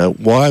rights. You know,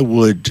 why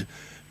would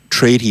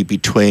treaty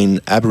between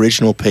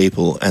Aboriginal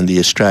people and the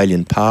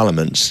Australian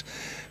parliaments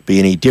be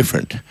any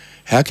different?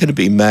 How can it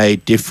be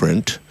made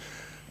different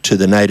to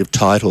the native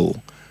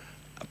title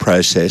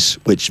process,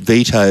 which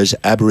vetoes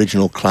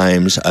Aboriginal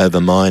claims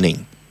over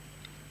mining?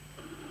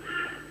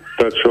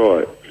 That's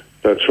right.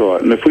 That's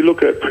right. And if we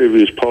look at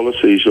previous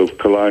policies of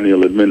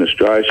colonial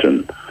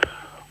administration,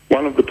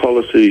 one of the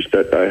policies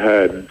that they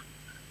had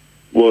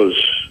was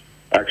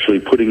actually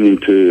putting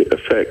into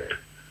effect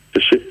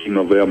the shifting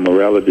of our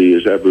morality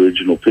as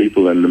Aboriginal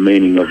people and the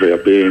meaning of our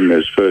being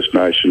as First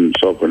Nation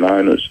sovereign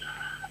owners,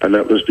 and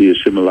that was the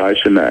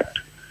Assimilation Act.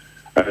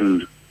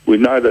 And we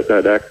know that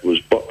that act was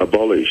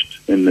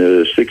abolished in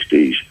the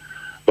 60s,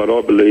 but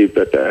I believe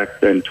that the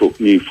act then took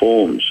new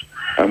forms,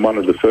 and one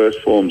of the first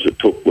forms it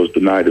took was the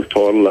Native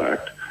Title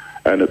Act.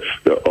 And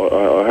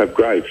I have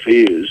great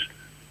fears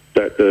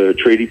that the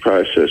treaty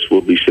process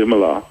will be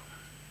similar,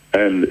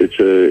 and it's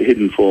a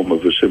hidden form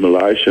of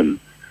assimilation.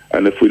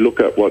 And if we look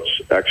at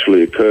what's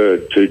actually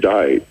occurred to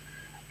date,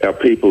 our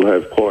people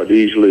have quite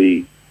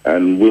easily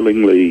and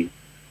willingly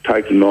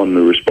taken on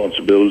the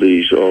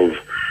responsibilities of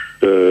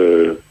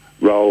the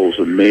roles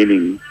and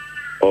meaning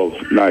of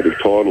native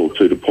title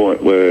to the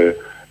point where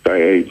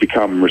they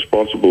become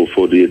responsible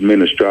for the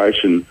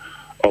administration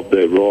of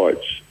their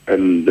rights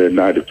and their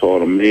native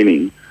title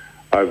meaning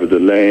over the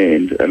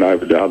land and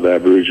over the other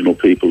Aboriginal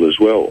people as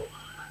well.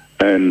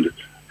 And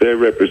their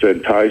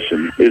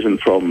representation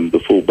isn't from the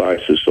full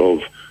basis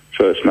of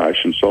First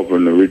Nation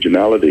sovereign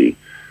originality.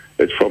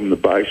 It's from the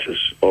basis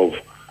of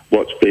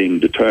what's being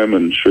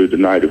determined through the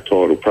native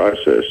title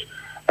process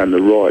and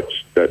the rights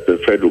that the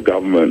federal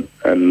government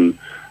and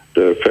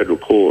the federal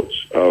courts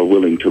are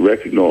willing to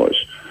recognise.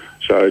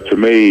 So to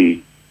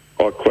me,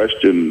 I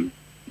question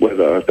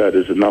whether that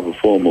is another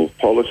form of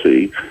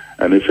policy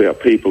and if our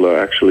people are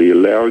actually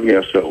allowing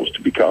ourselves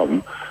to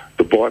become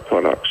the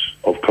byproducts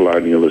of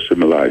colonial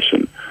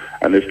assimilation.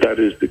 And if that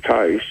is the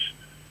case,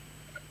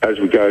 as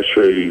we go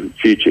through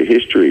future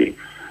history,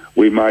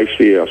 we may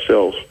see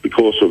ourselves,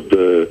 because of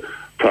the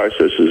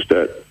processes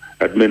that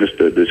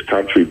administer this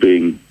country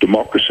being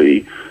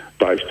democracy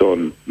based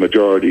on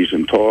majorities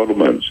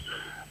entitlements,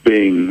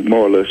 being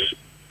more or less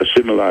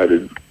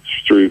assimilated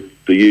through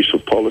the use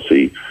of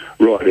policy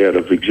right out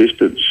of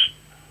existence.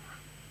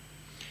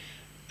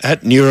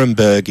 At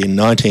Nuremberg in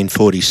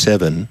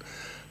 1947,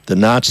 the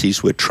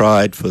Nazis were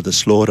tried for the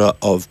slaughter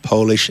of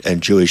Polish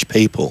and Jewish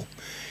people.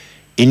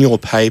 In your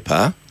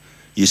paper,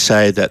 you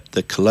say that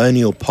the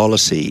colonial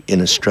policy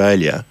in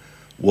Australia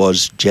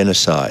was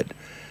genocide.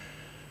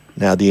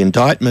 Now, the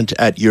indictment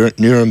at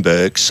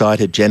Nuremberg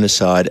cited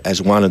genocide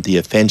as one of the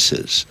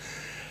offences.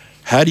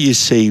 How do you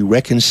see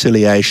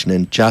reconciliation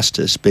and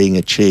justice being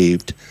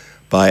achieved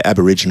by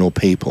Aboriginal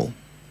people?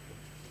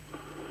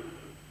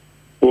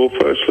 Well,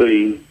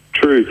 firstly,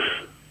 truth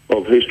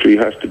of history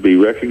has to be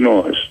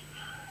recognised.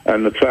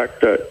 And the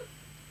fact that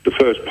the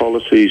first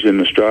policies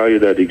in Australia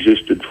that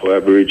existed for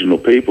Aboriginal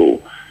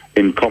people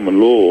in common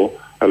law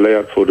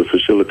allowed for the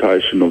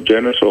facilitation of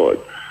genocide.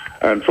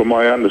 And from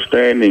my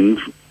understanding,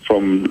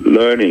 from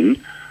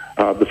learning,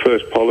 the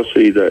first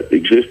policy that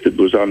existed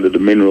was under the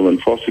Mineral and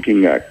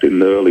Fossicking Act in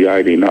the early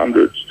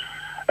 1800s.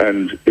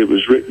 And it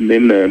was written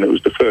in there, and it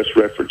was the first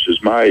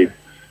references made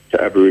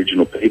to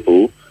Aboriginal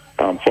people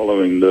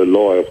following the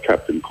lie of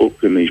Captain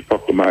Cook and his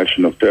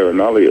proclamation of Terra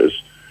Nullius,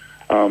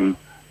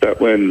 that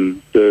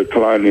when the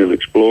colonial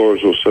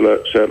explorers or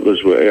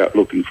settlers were out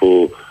looking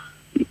for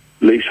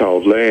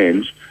leasehold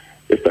lands,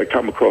 if they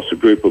come across a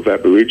group of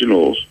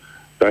Aboriginals,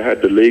 they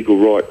had the legal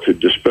right to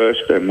disperse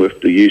them with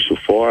the use of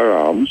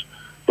firearms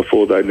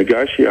before they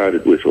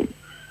negotiated with them.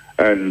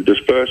 And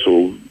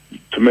dispersal,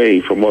 to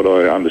me, from what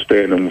I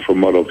understand and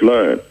from what I've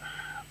learned,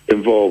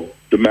 involved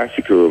the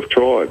massacre of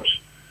tribes.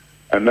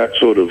 And that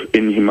sort of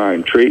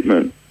inhumane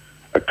treatment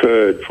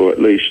occurred for at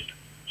least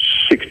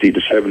 60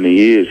 to 70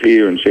 years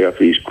here in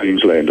southeast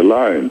Queensland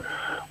alone,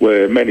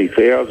 where many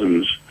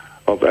thousands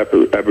of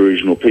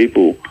Aboriginal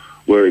people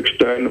were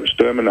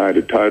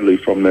exterminated totally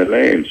from their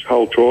lands.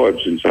 Whole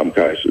tribes, in some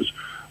cases,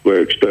 were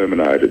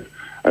exterminated.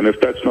 And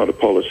if that's not a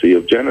policy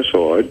of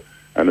genocide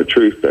and a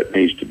truth that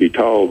needs to be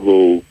told,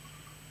 well,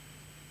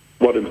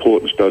 what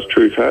importance does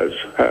truth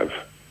have?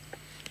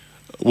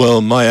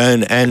 Well, my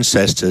own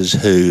ancestors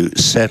who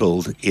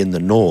settled in the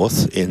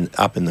north,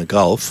 up in the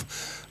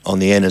Gulf, on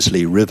the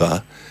Annesley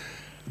River,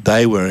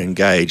 they were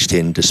engaged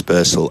in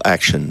dispersal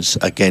actions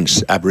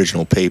against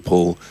Aboriginal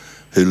people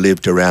who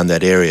lived around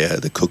that area,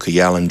 the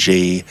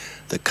Kuku-Yalanji,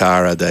 the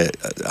Kara,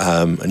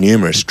 the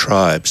numerous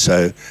tribes.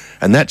 So,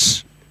 and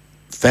that's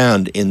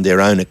found in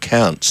their own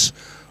accounts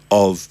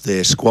of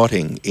their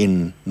squatting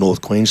in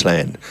North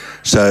Queensland.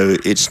 So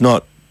it's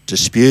not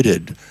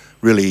disputed,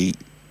 really,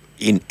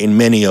 in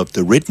many of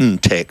the written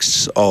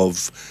texts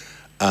of,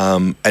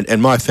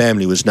 and my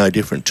family was no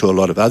different to a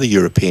lot of other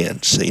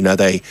Europeans. You know,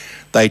 they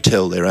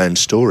tell their own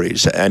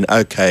stories, and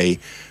okay,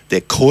 they're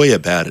coy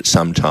about it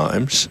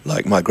sometimes.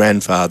 Like my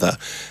grandfather,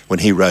 when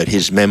he wrote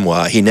his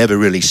memoir, he never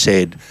really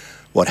said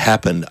what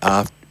happened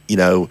after, you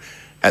know,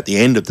 at the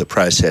end of the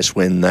process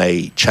when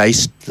they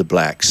chased the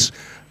blacks,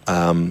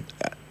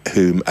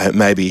 who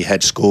maybe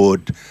had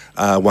scored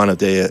one of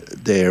their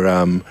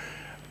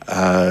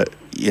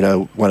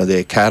one of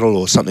their cattle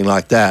or something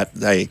like that.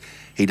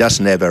 He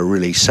doesn't ever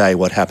really say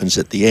what happens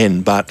at the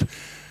end, but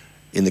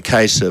in the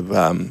case of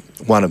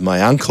one of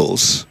my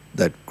uncles,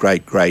 that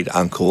great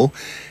uncle,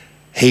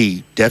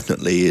 he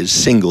definitely is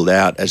singled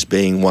out as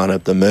being one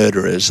of the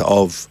murderers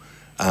of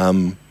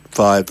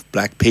 5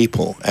 black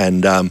people,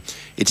 and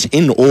it's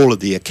in all of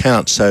the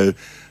accounts. So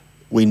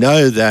we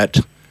know that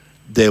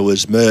there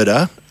was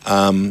murder.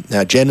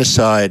 Now,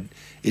 genocide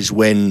is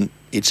when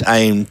it's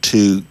aimed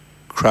to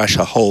crush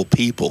a whole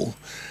people,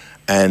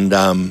 and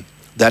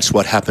that's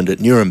what happened at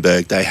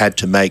Nuremberg. They had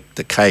to make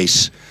the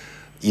case,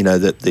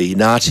 that the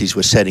Nazis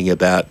were setting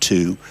about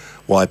to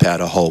wipe out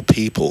a whole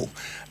people.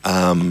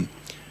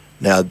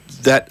 Now,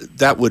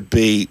 that would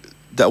be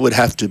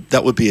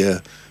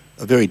a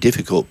very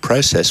difficult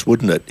process,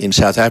 wouldn't it? In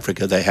South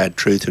Africa, they had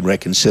truth and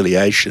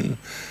reconciliation.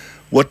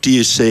 What do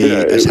you see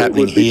as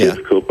happening here? It would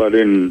be difficult, but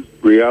in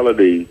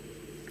reality,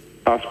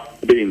 us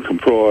being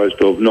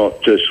comprised of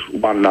not just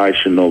one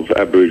nation of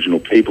Aboriginal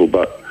people,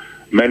 but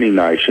many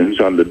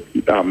nations under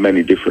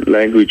many different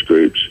language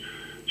groups,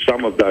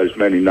 some of those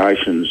many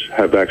nations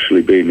have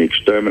actually been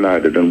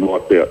exterminated and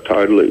wiped out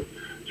totally.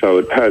 So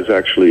it has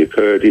actually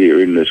occurred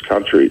here in this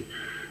country.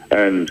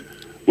 And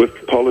with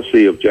the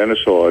policy of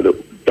genocide,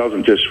 it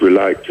doesn't just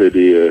relate to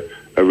the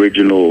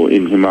original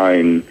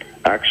inhumane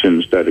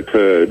actions that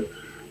occurred,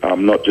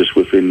 not just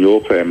within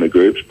your family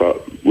groups,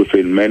 but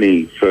within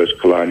many first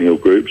colonial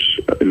groups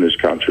in this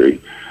country.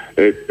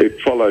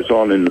 It follows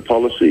on in the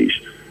policies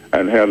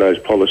and how those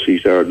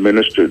policies are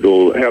administered,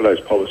 or how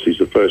those policies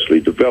are firstly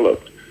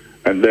developed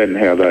and then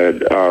how they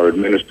are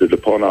administered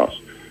upon us.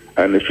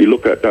 And if you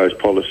look at those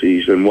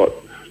policies and what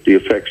the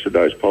effects of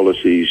those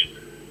policies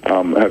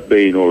have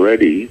been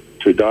already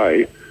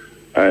today,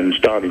 and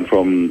starting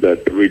from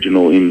that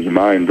original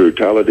inhumane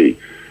brutality,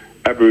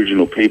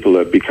 Aboriginal people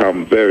have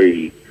become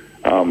very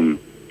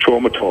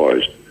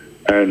traumatised,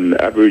 and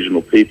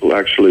Aboriginal people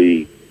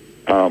actually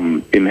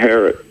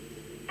inherit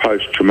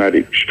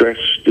post-traumatic stress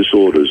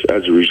disorders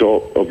as a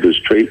result of this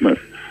treatment.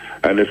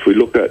 And if we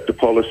look at the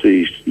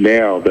policies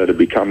now that are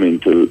becoming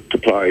to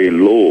play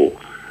in law,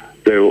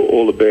 they're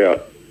all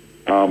about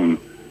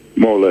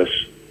more or less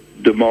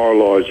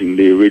demoralising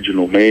the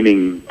original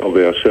meaning of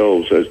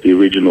ourselves as the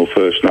original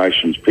First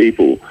Nations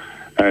people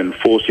and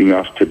forcing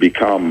us to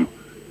become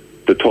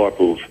the type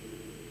of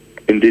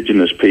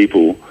Indigenous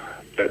people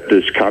that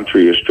this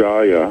country,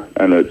 Australia,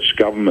 and its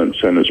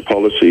governments and its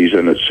policies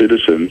and its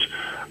citizens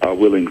are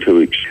willing to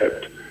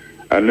accept.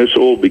 And this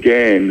whole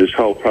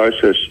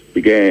process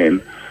began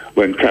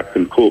when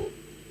Captain Cook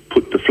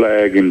put the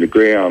flag in the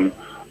ground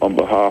on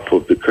behalf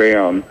of the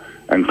Crown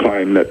and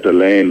claimed that the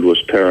land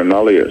was terra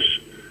nullius.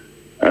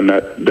 And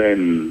that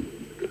then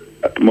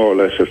more or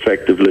less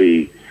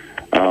effectively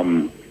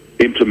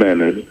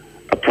implemented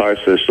a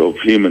process of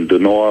human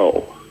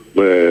denial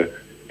where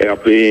our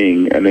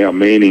being and our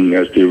meaning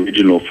as the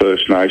original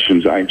First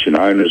Nations ancient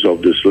owners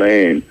of this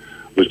land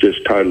was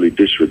just totally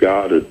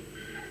disregarded.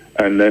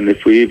 And then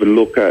if we even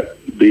look at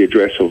the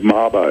address of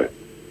Mabo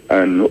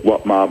and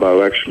what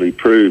Mabo actually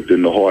proved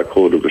in the High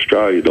Court of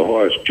Australia, the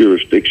highest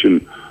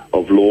jurisdiction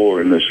of law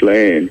in this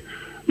land,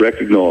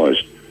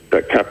 recognised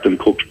that Captain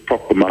Cook's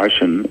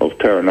proclamation of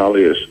terra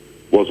nullius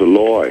was a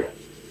lie.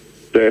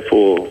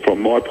 Therefore,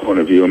 from my point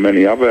of view and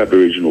many other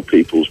Aboriginal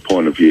people's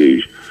point of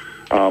view,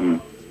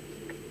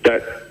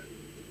 that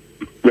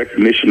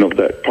recognition of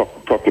that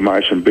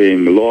proclamation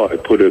being a lie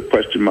put a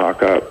question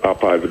mark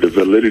up over the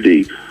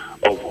validity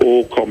of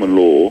all common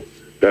law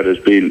that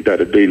had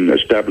been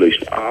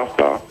established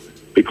after,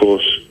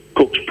 because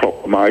Cook's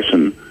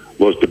proclamation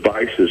was the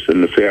basis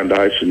and the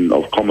foundation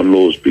of common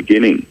law's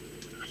beginning.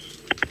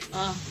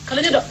 Kalau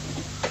dia dok,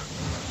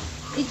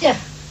 iya,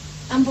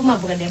 ampun mah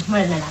bukan dia,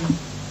 mana nak?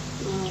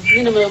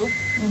 Ini nama apa?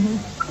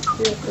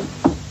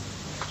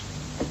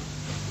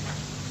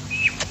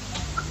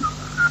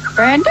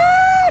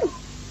 Brandon,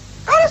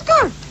 out of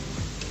school.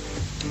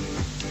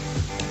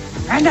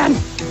 Brandon,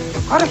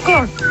 out of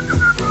school.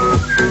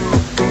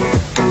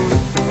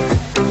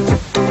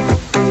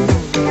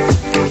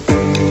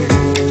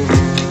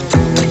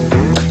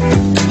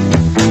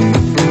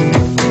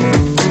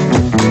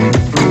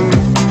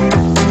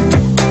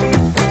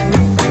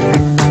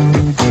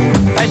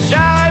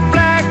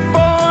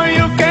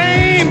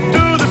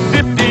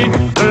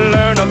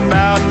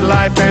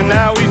 And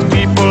now his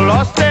people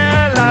lost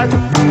their lives.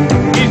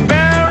 His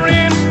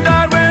parents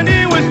died when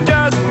he was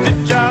just a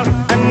child,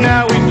 and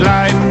now his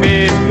life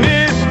is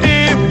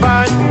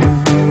mystified.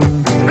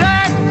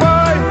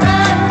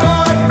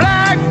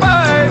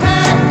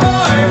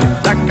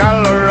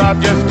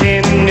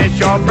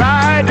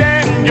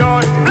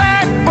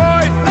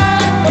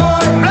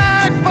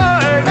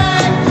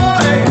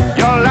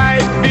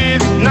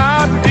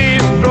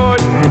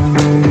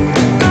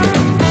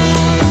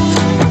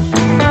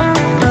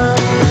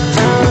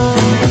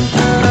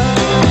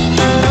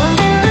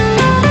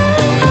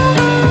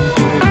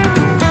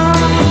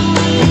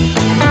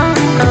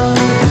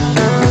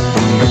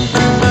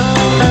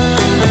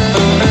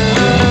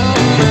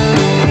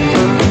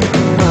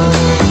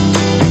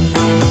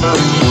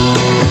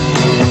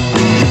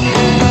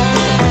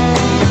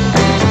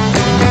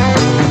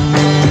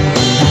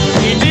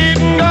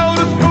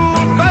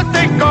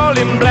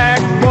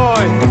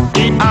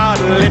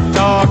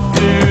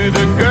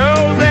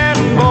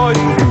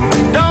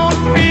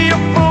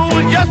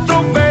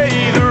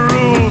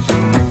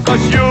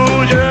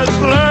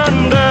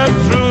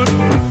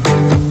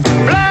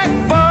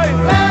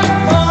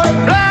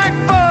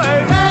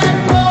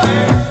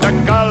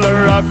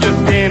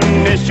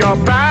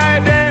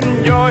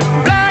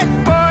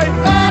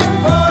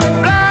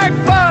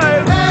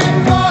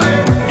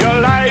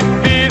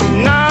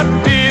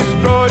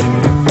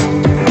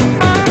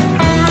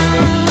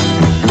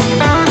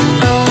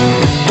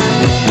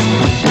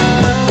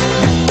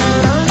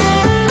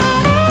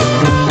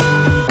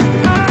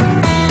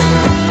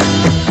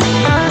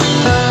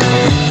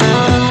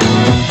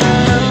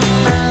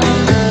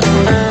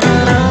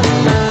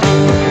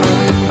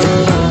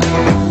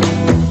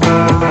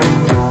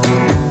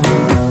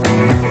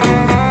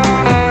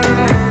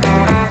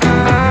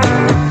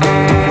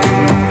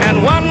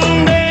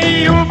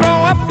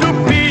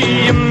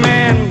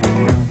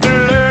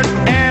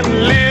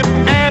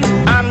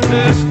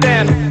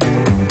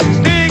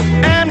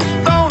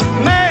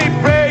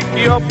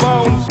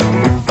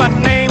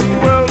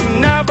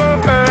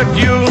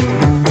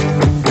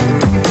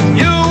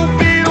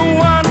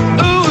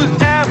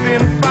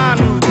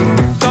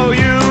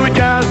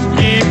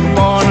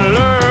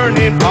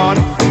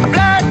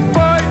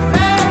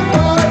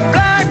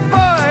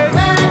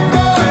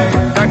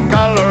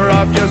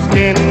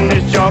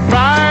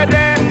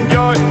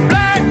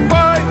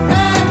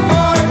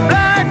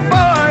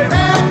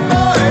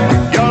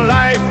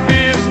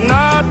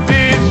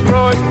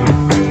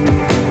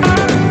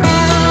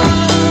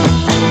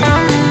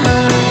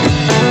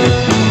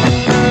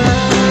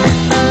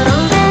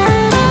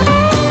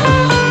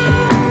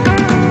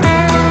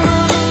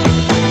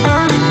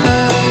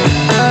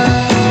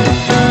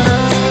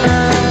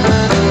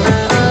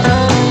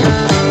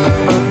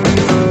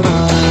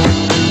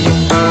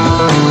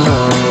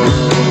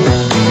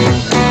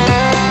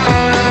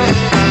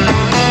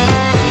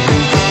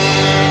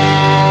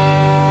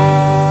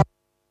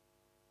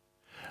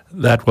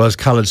 That was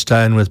Coloured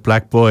Stone with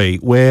Black Boy.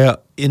 We're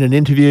in an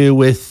interview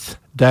with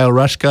Dale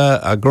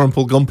Rushka, a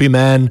Gurrumpul Gumpy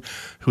man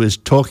who is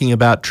talking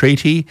about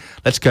treaty.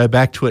 Let's go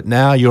back to it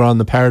now. You're on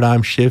the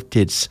Paradigm Shift.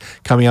 It's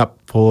coming up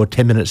for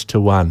 10 minutes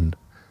to 1.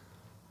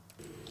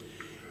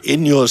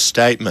 In your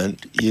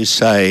statement, you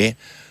say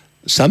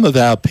some of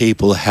our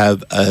people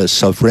have a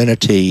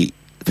sovereignty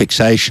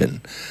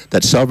fixation,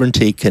 that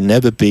sovereignty can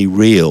never be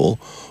real,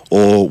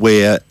 or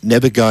we're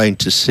never going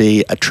to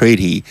see a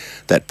treaty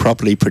that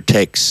properly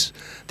protects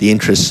the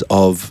interests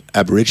of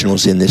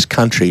Aboriginals in this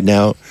country.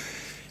 Now,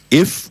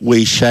 if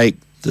we shake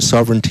the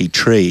sovereignty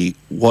tree,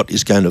 what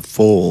is going to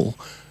fall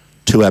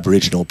to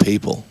Aboriginal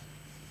people?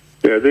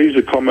 Yeah, these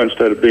are comments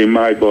that have been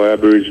made by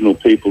Aboriginal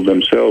people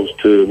themselves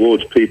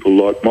towards people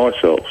like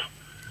myself.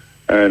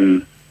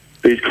 And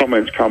these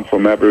comments come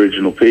from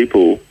Aboriginal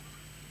people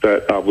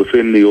that are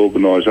within the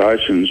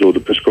organisations or the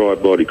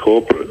prescribed body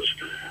corporates.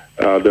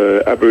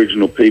 The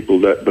Aboriginal people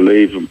that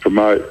believe and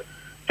promote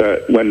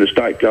that when the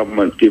state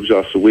government gives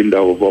us a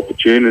window of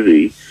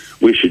opportunity,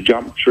 we should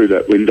jump through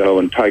that window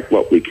and take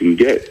what we can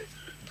get,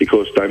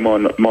 because they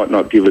might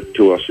not give it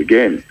to us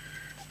again.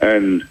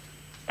 And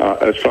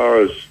as far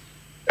as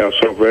our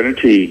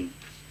sovereignty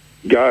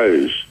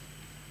goes,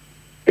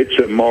 it's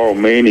a moral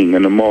meaning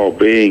and a moral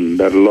being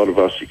that a lot of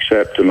us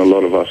accept and a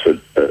lot of us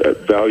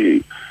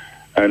value.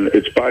 And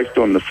it's based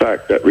on the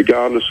fact that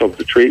regardless of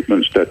the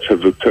treatments that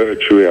have occurred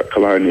throughout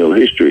colonial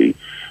history,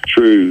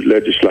 through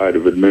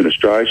legislative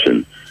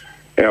administration,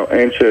 our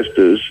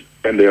ancestors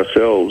and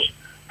ourselves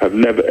have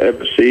never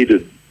ever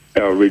ceded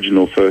our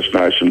original First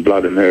Nation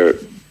blood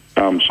inherit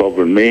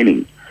sovereign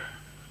meaning.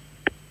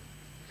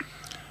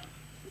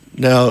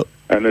 Now,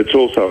 and it's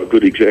also a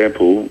good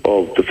example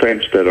of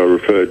defence that I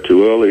referred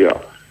to earlier,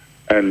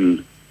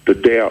 and the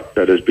doubt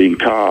that has been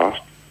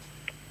cast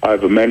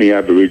over many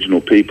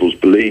Aboriginal people's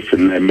belief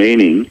in their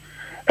meaning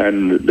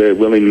and their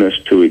willingness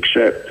to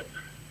accept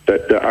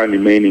that the only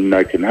meaning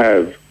they can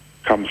have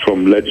comes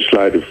from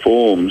legislative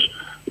forms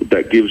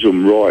that gives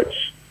them rights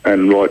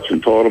and rights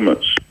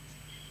entitlements.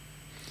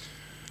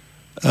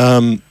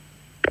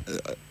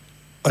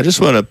 I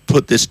just want to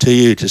put this to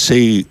you to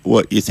see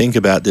what you think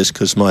about this,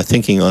 because my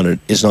thinking on it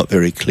is not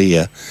very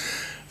clear,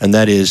 and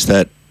that is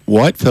that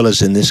white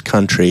fellas in this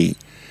country,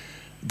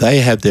 they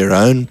have their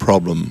own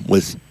problem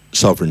with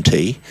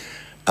sovereignty.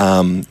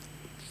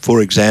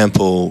 For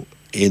example,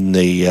 in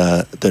the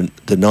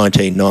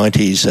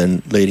 1990s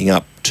and leading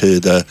up to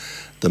the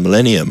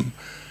millennium,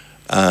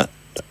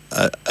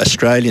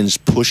 Australians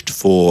pushed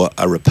for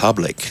a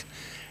republic,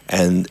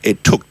 and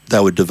they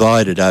were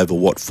divided over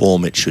what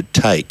form it should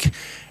take.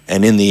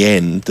 And in the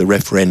end, the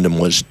referendum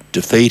was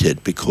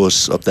defeated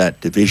because of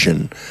that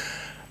division.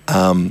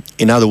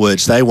 In other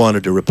words, they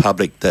wanted a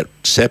republic that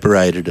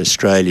separated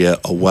Australia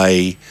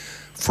away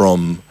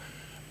from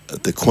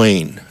the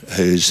Queen,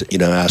 who's,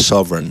 our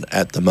sovereign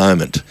at the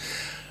moment.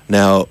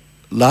 Now,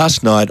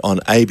 last night on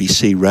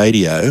ABC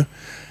Radio,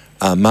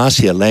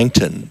 Marcia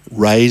Langton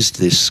raised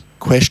this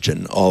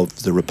question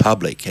of the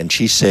republic, and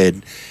she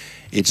said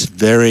it's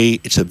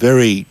a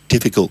very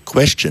difficult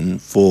question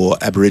for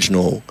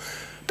Aboriginal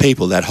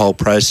people, that whole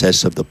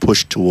process of the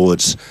push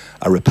towards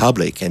a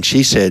republic. And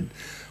she said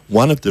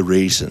one of the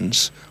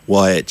reasons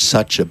why it's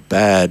such a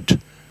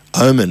bad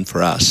omen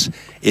for us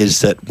is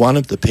that one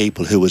of the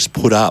people who was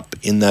put up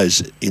in the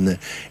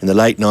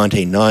late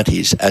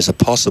 1990s as a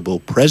possible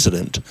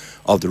president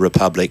of the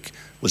republic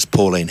was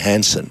Pauline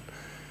Hanson.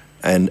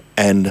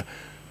 And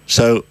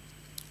so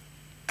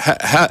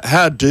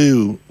how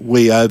do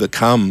we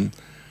overcome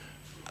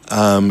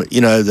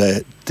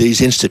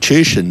these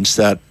institutions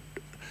that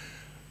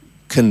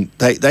can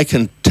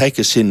take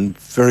us in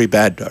very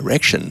bad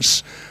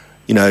directions,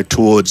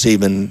 towards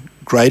even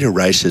greater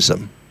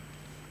racism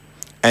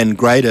and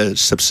greater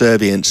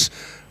subservience,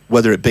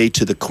 whether it be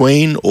to the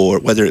Queen or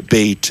whether it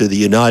be to the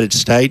United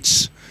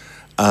States,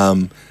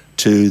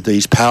 to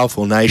these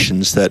powerful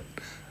nations, that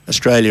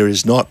Australia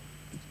is not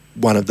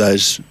one of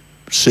those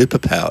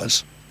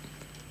superpowers.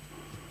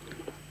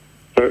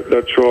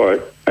 That's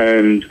right.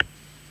 And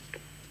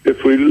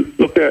if we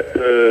look at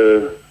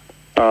the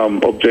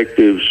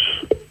objectives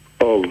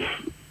of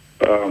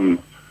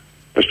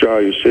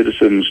Australia's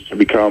citizens to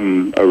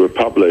become a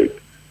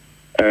republic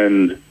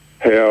and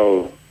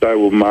how they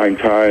will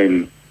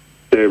maintain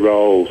their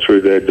role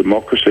through their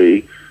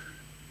democracy,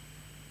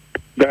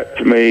 that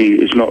to me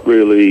is not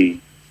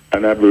really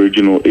an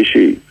Aboriginal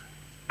issue.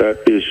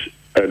 That is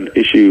an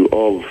issue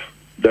of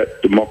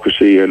that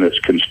democracy and its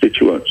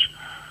constituents.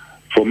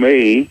 For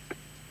me,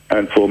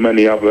 and for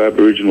many other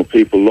Aboriginal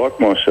people like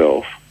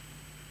myself,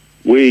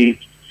 we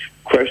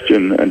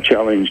question and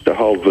challenge the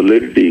whole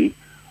validity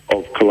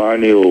of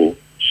colonial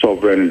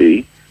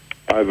sovereignty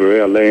over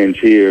our lands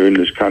here in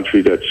this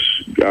country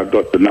that's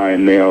got the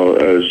name now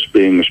as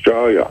being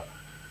Australia.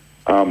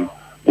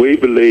 We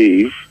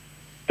believe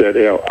that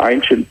our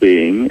ancient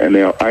being and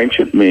our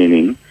ancient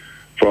meaning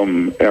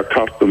from our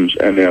customs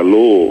and our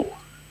law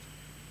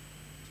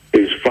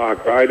is far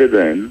greater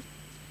than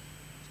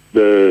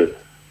the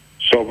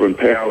sovereign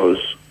powers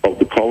of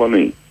the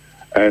colony,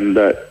 and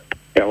that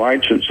our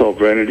ancient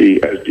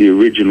sovereignty as the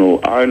original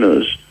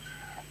owners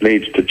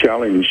needs to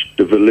challenge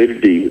the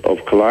validity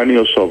of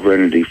colonial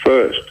sovereignty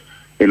first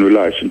in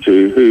relation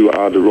to who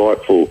are the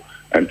rightful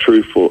and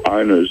truthful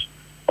owners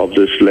of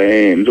this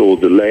land or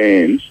the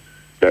lands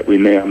that we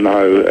now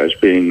know as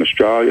being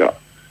Australia.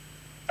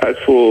 As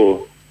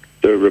for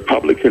the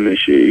Republican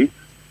issue,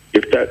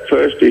 if that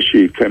first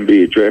issue can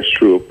be addressed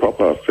through a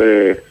proper,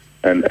 fair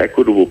and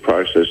equitable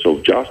process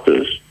of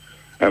justice,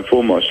 and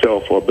for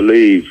myself, I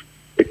believe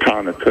it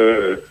can't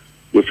occur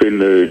within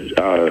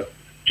the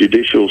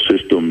judicial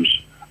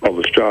systems of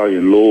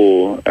Australian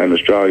law and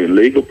Australian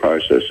legal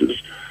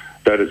processes,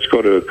 that it's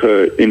got to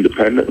occur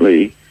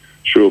independently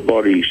through a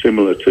body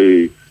similar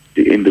to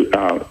the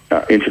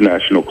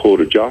International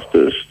Court of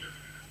Justice,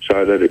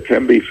 so that it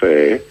can be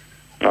fair.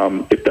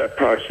 If that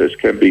process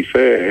can be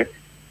fair,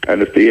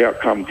 and if the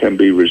outcome can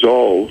be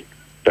resolved,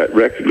 that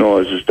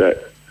recognises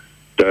that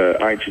the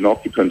ancient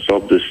occupants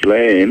of this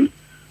land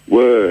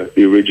were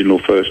the original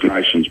First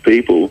Nations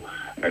people,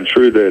 and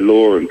through their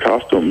law and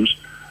customs,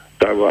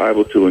 they were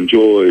able to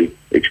enjoy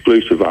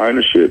exclusive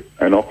ownership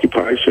and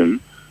occupation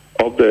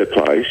of their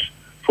place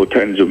for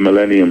tens of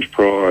millenniums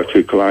prior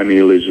to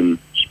colonialism's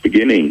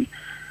beginning.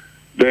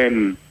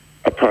 Then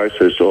a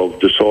process of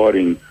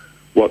deciding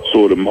what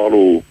sort of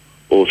model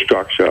or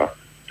structure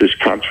this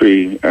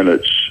country and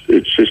its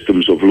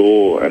systems of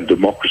law and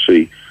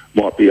democracy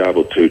might be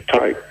able to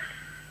take.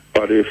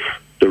 But if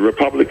the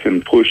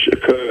Republican push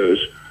occurs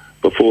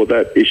before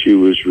that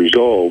issue is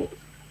resolved,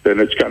 then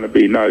it's going to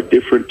be no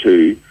different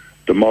to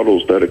the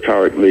models that are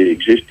currently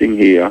existing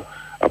here,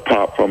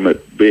 apart from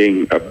it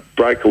being a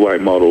breakaway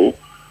model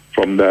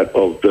from that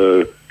of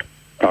the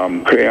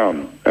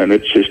Crown and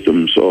its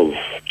systems of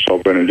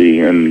sovereignty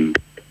and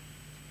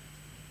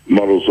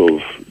models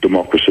of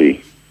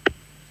democracy.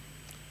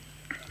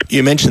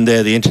 You mentioned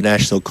there the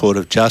International Court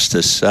of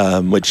Justice,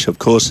 which of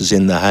course is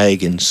in The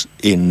Hague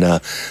in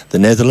the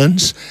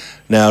Netherlands.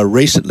 Now,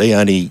 recently,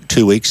 only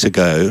 2 weeks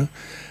ago,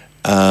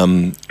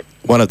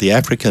 one of the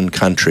African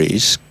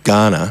countries,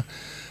 Ghana,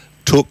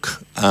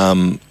 took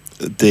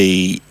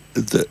the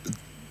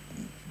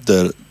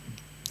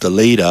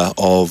leader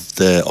of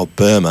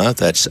Burma,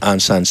 that's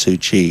Aung San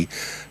Suu Kyi,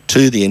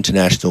 to the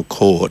International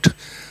Court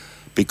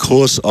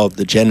because of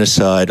the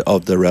genocide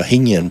of the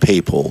Rohingya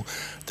people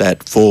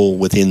that fall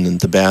within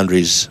the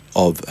boundaries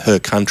of her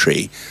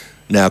country,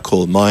 now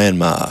called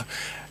Myanmar.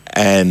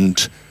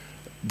 And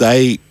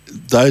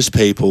those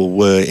people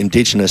were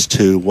indigenous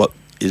to what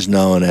is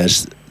known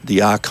as the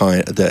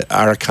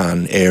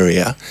Arakan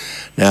area.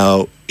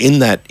 Now, in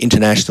that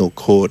International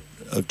Court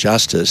of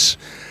Justice,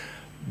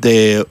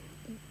 they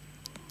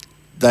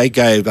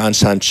gave Aung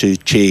San Suu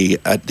Kyi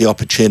the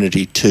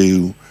opportunity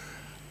to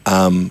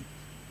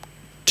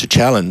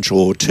challenge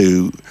or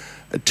to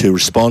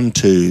respond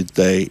to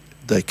the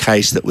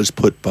case that was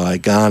put by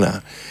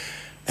Ghana.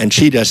 And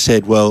she just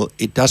said, well,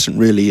 it doesn't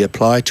really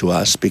apply to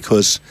us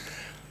because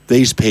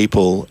these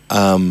people,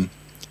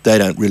 they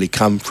don't really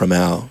come from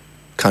our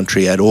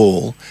country at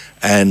all,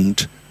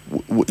 and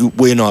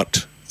we're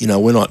not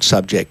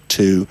subject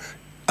to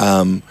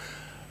the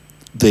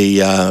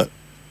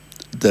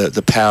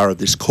power of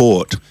this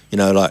court.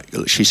 Like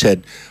she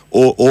said,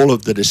 all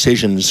of the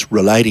decisions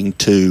relating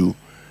to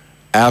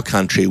our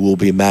country will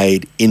be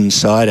made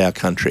inside our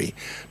country.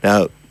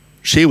 Now,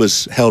 she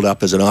was held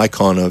up as an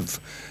icon of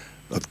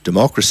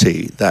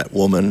democracy, that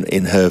woman,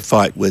 in her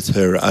fight with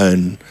her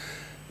own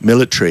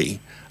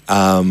military.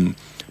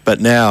 But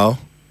now,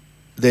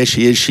 there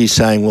she is, she's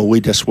saying, well,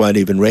 we just won't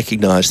even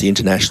recognise the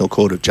International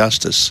Court of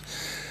Justice.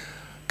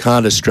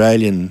 Can't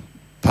Australian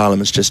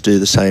parliaments just do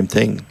the same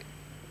thing?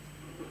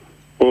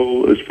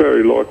 Well, it's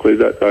very likely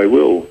that they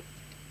will.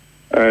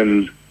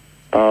 And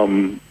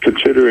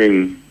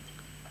considering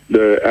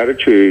the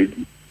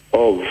attitude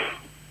of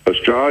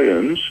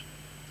Australians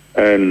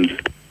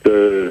and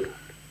the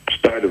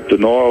state of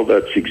denial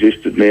that's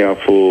existed now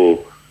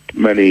for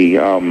many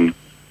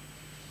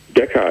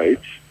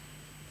decades,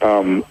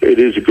 it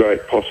is a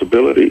great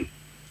possibility.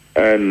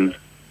 And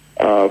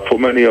for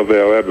many of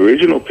our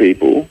Aboriginal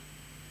people,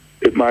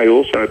 it may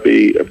also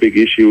be a big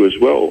issue as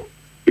well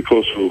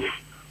because of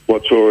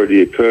what's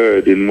already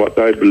occurred in what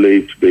they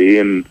believe to be,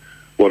 and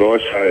what I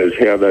say is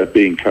how they've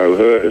been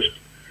coerced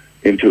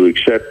into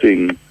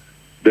accepting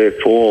their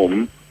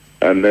form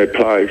and their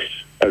place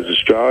as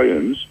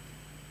Australians.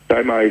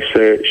 They may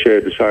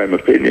share the same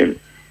opinion.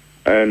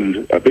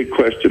 And a big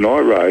question I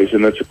raise,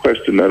 and it's a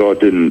question that I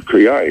didn't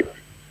create,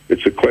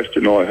 it's a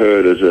question I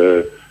heard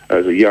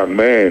as a young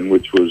man,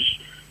 which was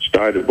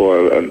stated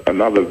by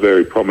another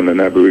very prominent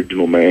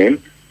Aboriginal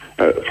man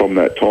from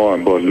that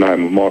time by the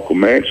name of Michael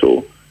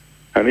Mansell.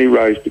 And he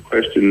raised the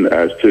question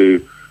as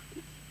to,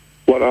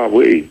 what are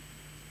we?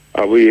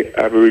 Are we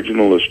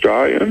Aboriginal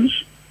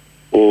Australians,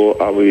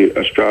 or are we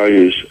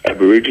Australia's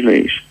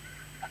Aborigines?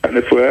 And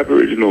if we're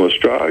Aboriginal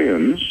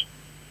Australians,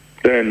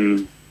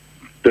 then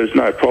there's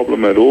no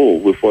problem at all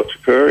with what's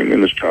occurring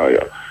in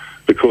Australia,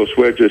 because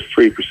we're just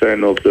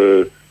 3% of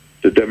the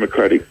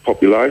democratic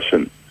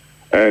population.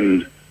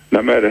 And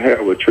no matter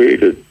how we're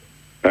treated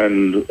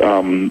and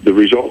the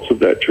results of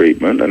that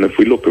treatment. And if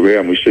we look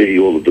around, we see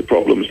all of the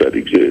problems that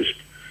exist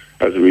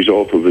as a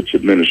result of its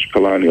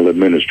colonial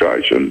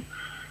administration.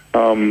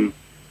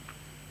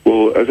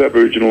 Well, as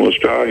Aboriginal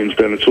Australians,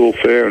 then it's all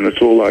fair and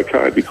it's all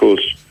okay because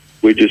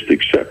we just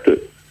accept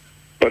it.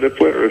 But if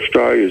we're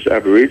Australia's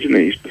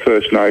Aborigines, the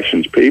First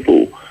Nations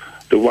people,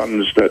 the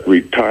ones that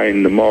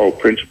retain the moral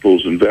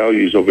principles and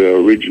values of our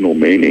original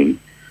meaning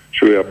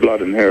through our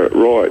blood inherent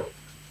right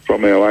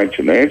from our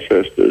ancient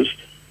ancestors,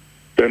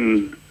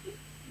 then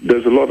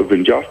there's a lot of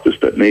injustice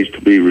that needs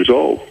to be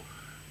resolved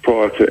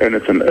prior to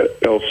anything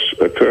else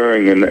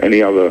occurring and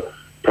any other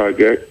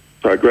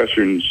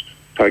progressions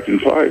taking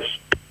place.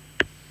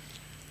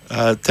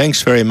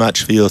 Thanks very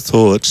much for your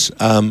thoughts.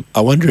 I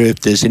wonder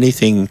if there's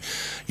anything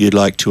you'd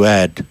like to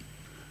add.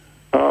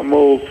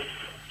 Well,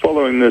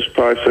 following this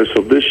process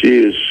of this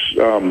year's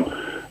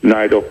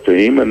NAIDOC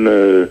theme and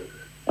the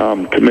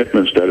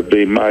commitments that have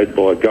been made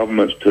by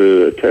governments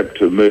to attempt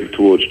to move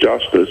towards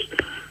justice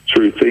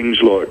through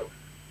things like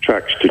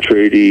tracks to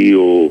treaty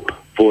or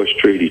voice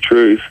treaty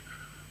truth,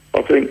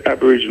 I think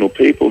Aboriginal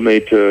people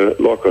need to,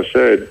 like I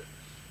said,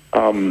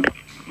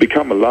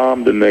 become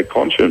alarmed in their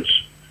conscience,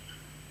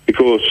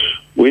 because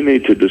we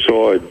need to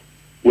decide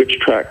which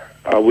track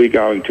are we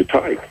going to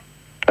take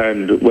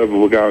and whether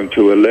we're going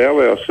to allow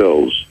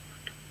ourselves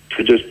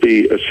to just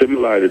be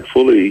assimilated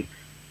fully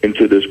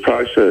into this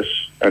process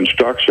and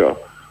structure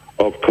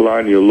of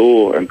colonial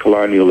law and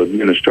colonial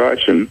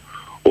administration,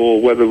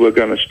 or whether we're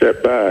going to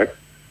step back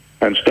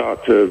and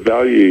start to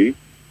value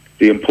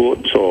the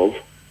importance of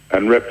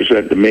and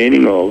represent the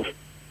meaning of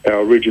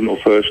our original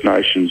First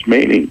Nations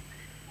meaning.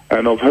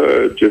 And I've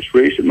heard just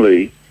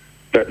recently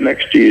that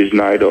next year's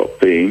NAIDOC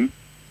theme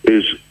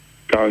is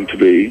going to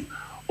be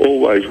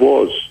always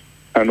was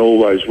and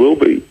always will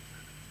be.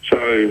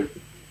 So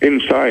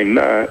in saying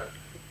that,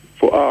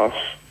 for us,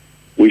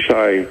 we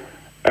say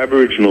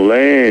Aboriginal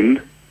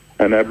land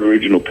and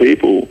Aboriginal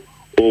people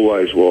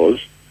always was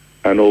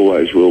and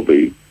always will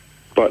be.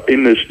 But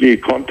in this new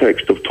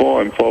context of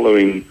time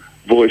following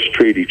voice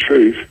treaty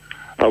truth,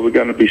 are we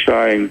going to be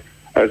saying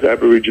as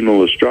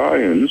Aboriginal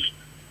Australians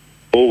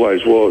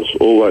always was,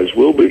 always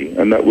will be,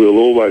 and that we'll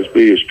always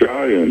be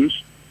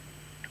Australians,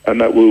 and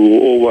that we will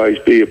always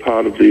be a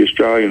part of the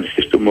Australian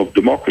system of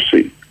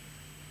democracy?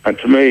 And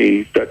to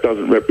me, that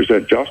doesn't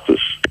represent justice.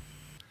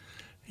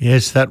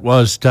 Yes, that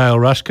was Dale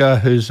Rushka,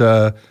 who's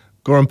a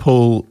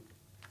Gurrumpul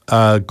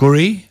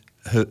Guri,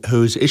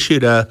 who's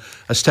issued a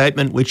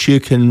statement which you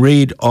can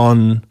read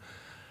on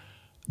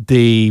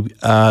the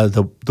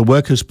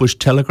Workers' Bush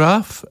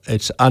Telegraph.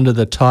 It's under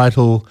the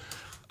title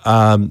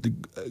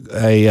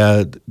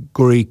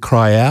Guri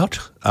Cry Out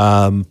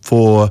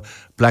for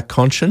Black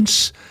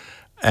Conscience,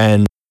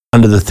 and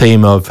under the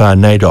theme of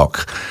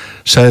NAIDOC.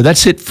 So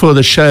that's it for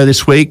the show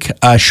this week.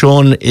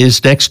 Sean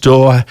is next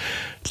door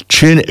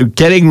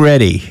getting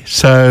ready.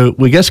 So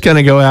we're just going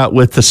to go out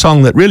with the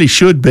song that really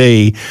should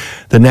be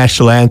the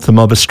national anthem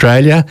of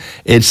Australia.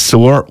 It's the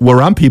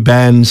Warumpi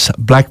Band's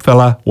Black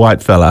Fella,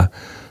 White Fella.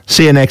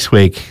 See you next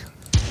week.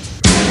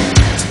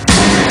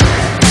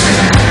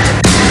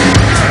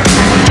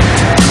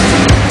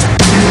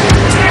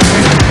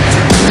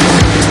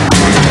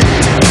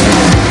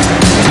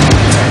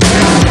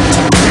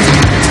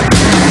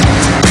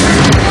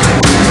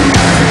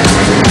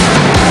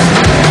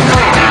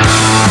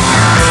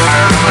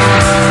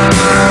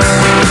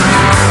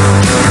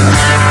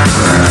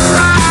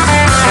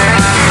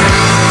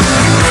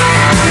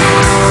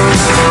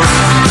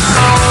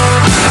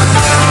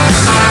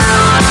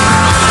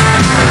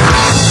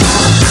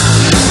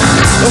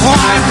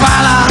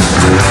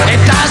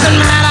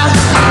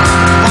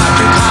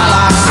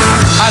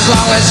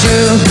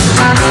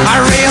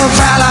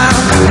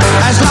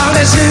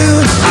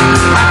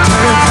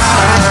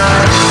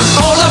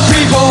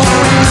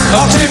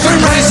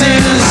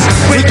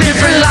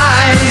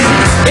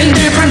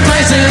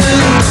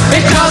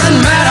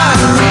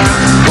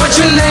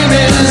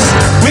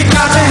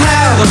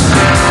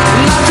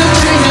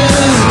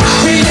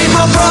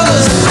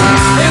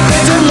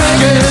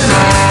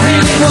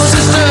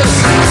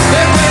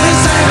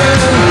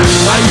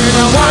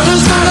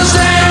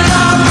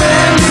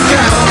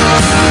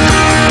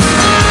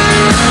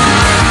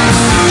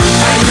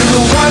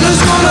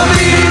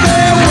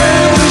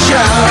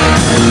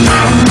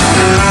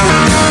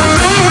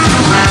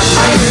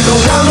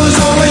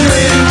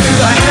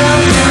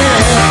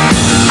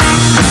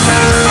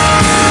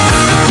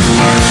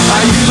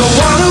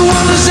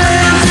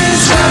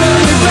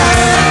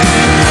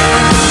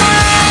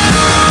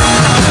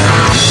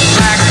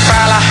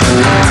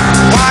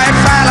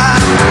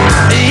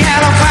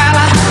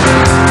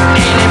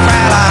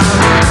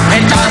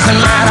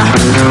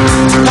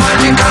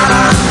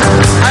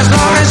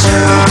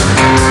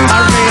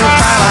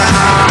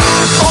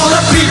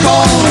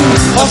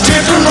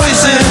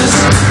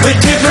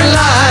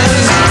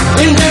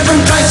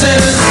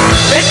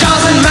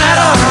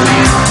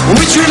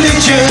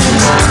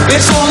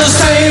 It's all the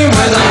same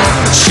when the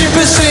ship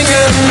is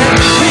sinking.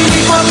 We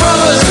need more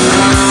brothers,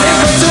 they're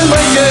to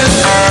make it.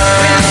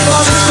 We need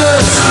more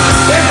sisters,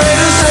 they're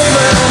to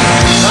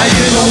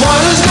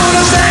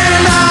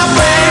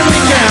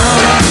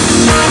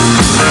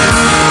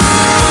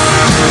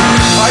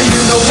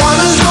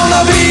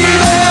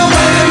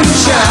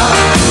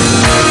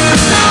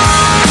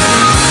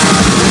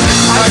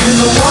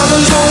one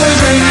who's always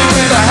ready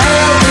with a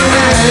helping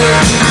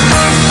hand?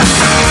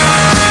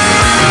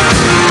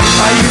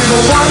 Are you the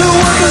one who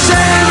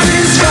understands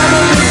his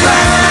family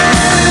plan?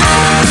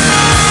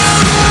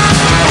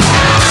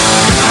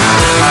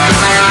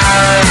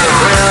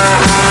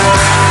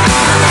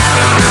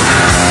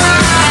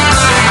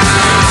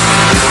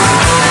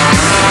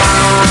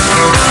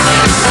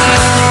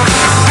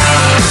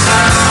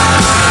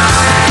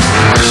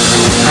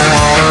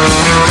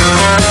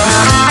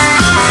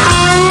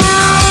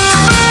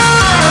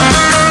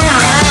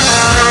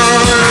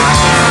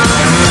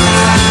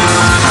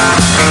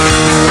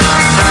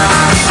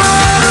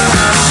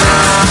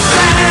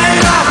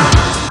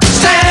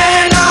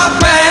 Stand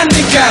up and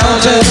be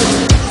counted.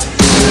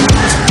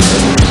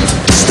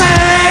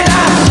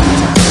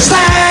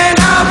 Stand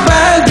up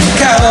and be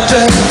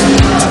counted.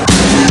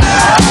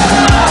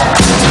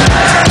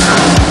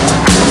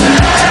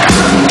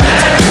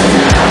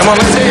 Come on,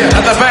 let's hear you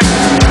at the back.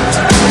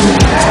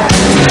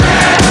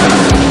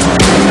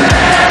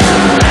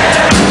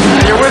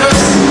 Are you with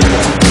us?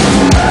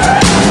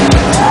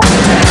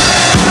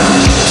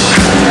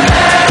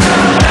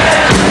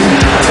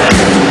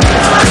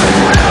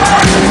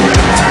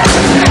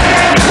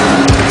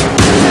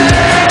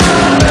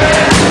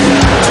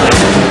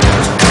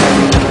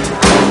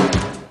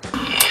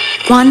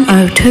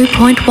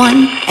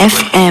 .1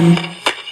 FM.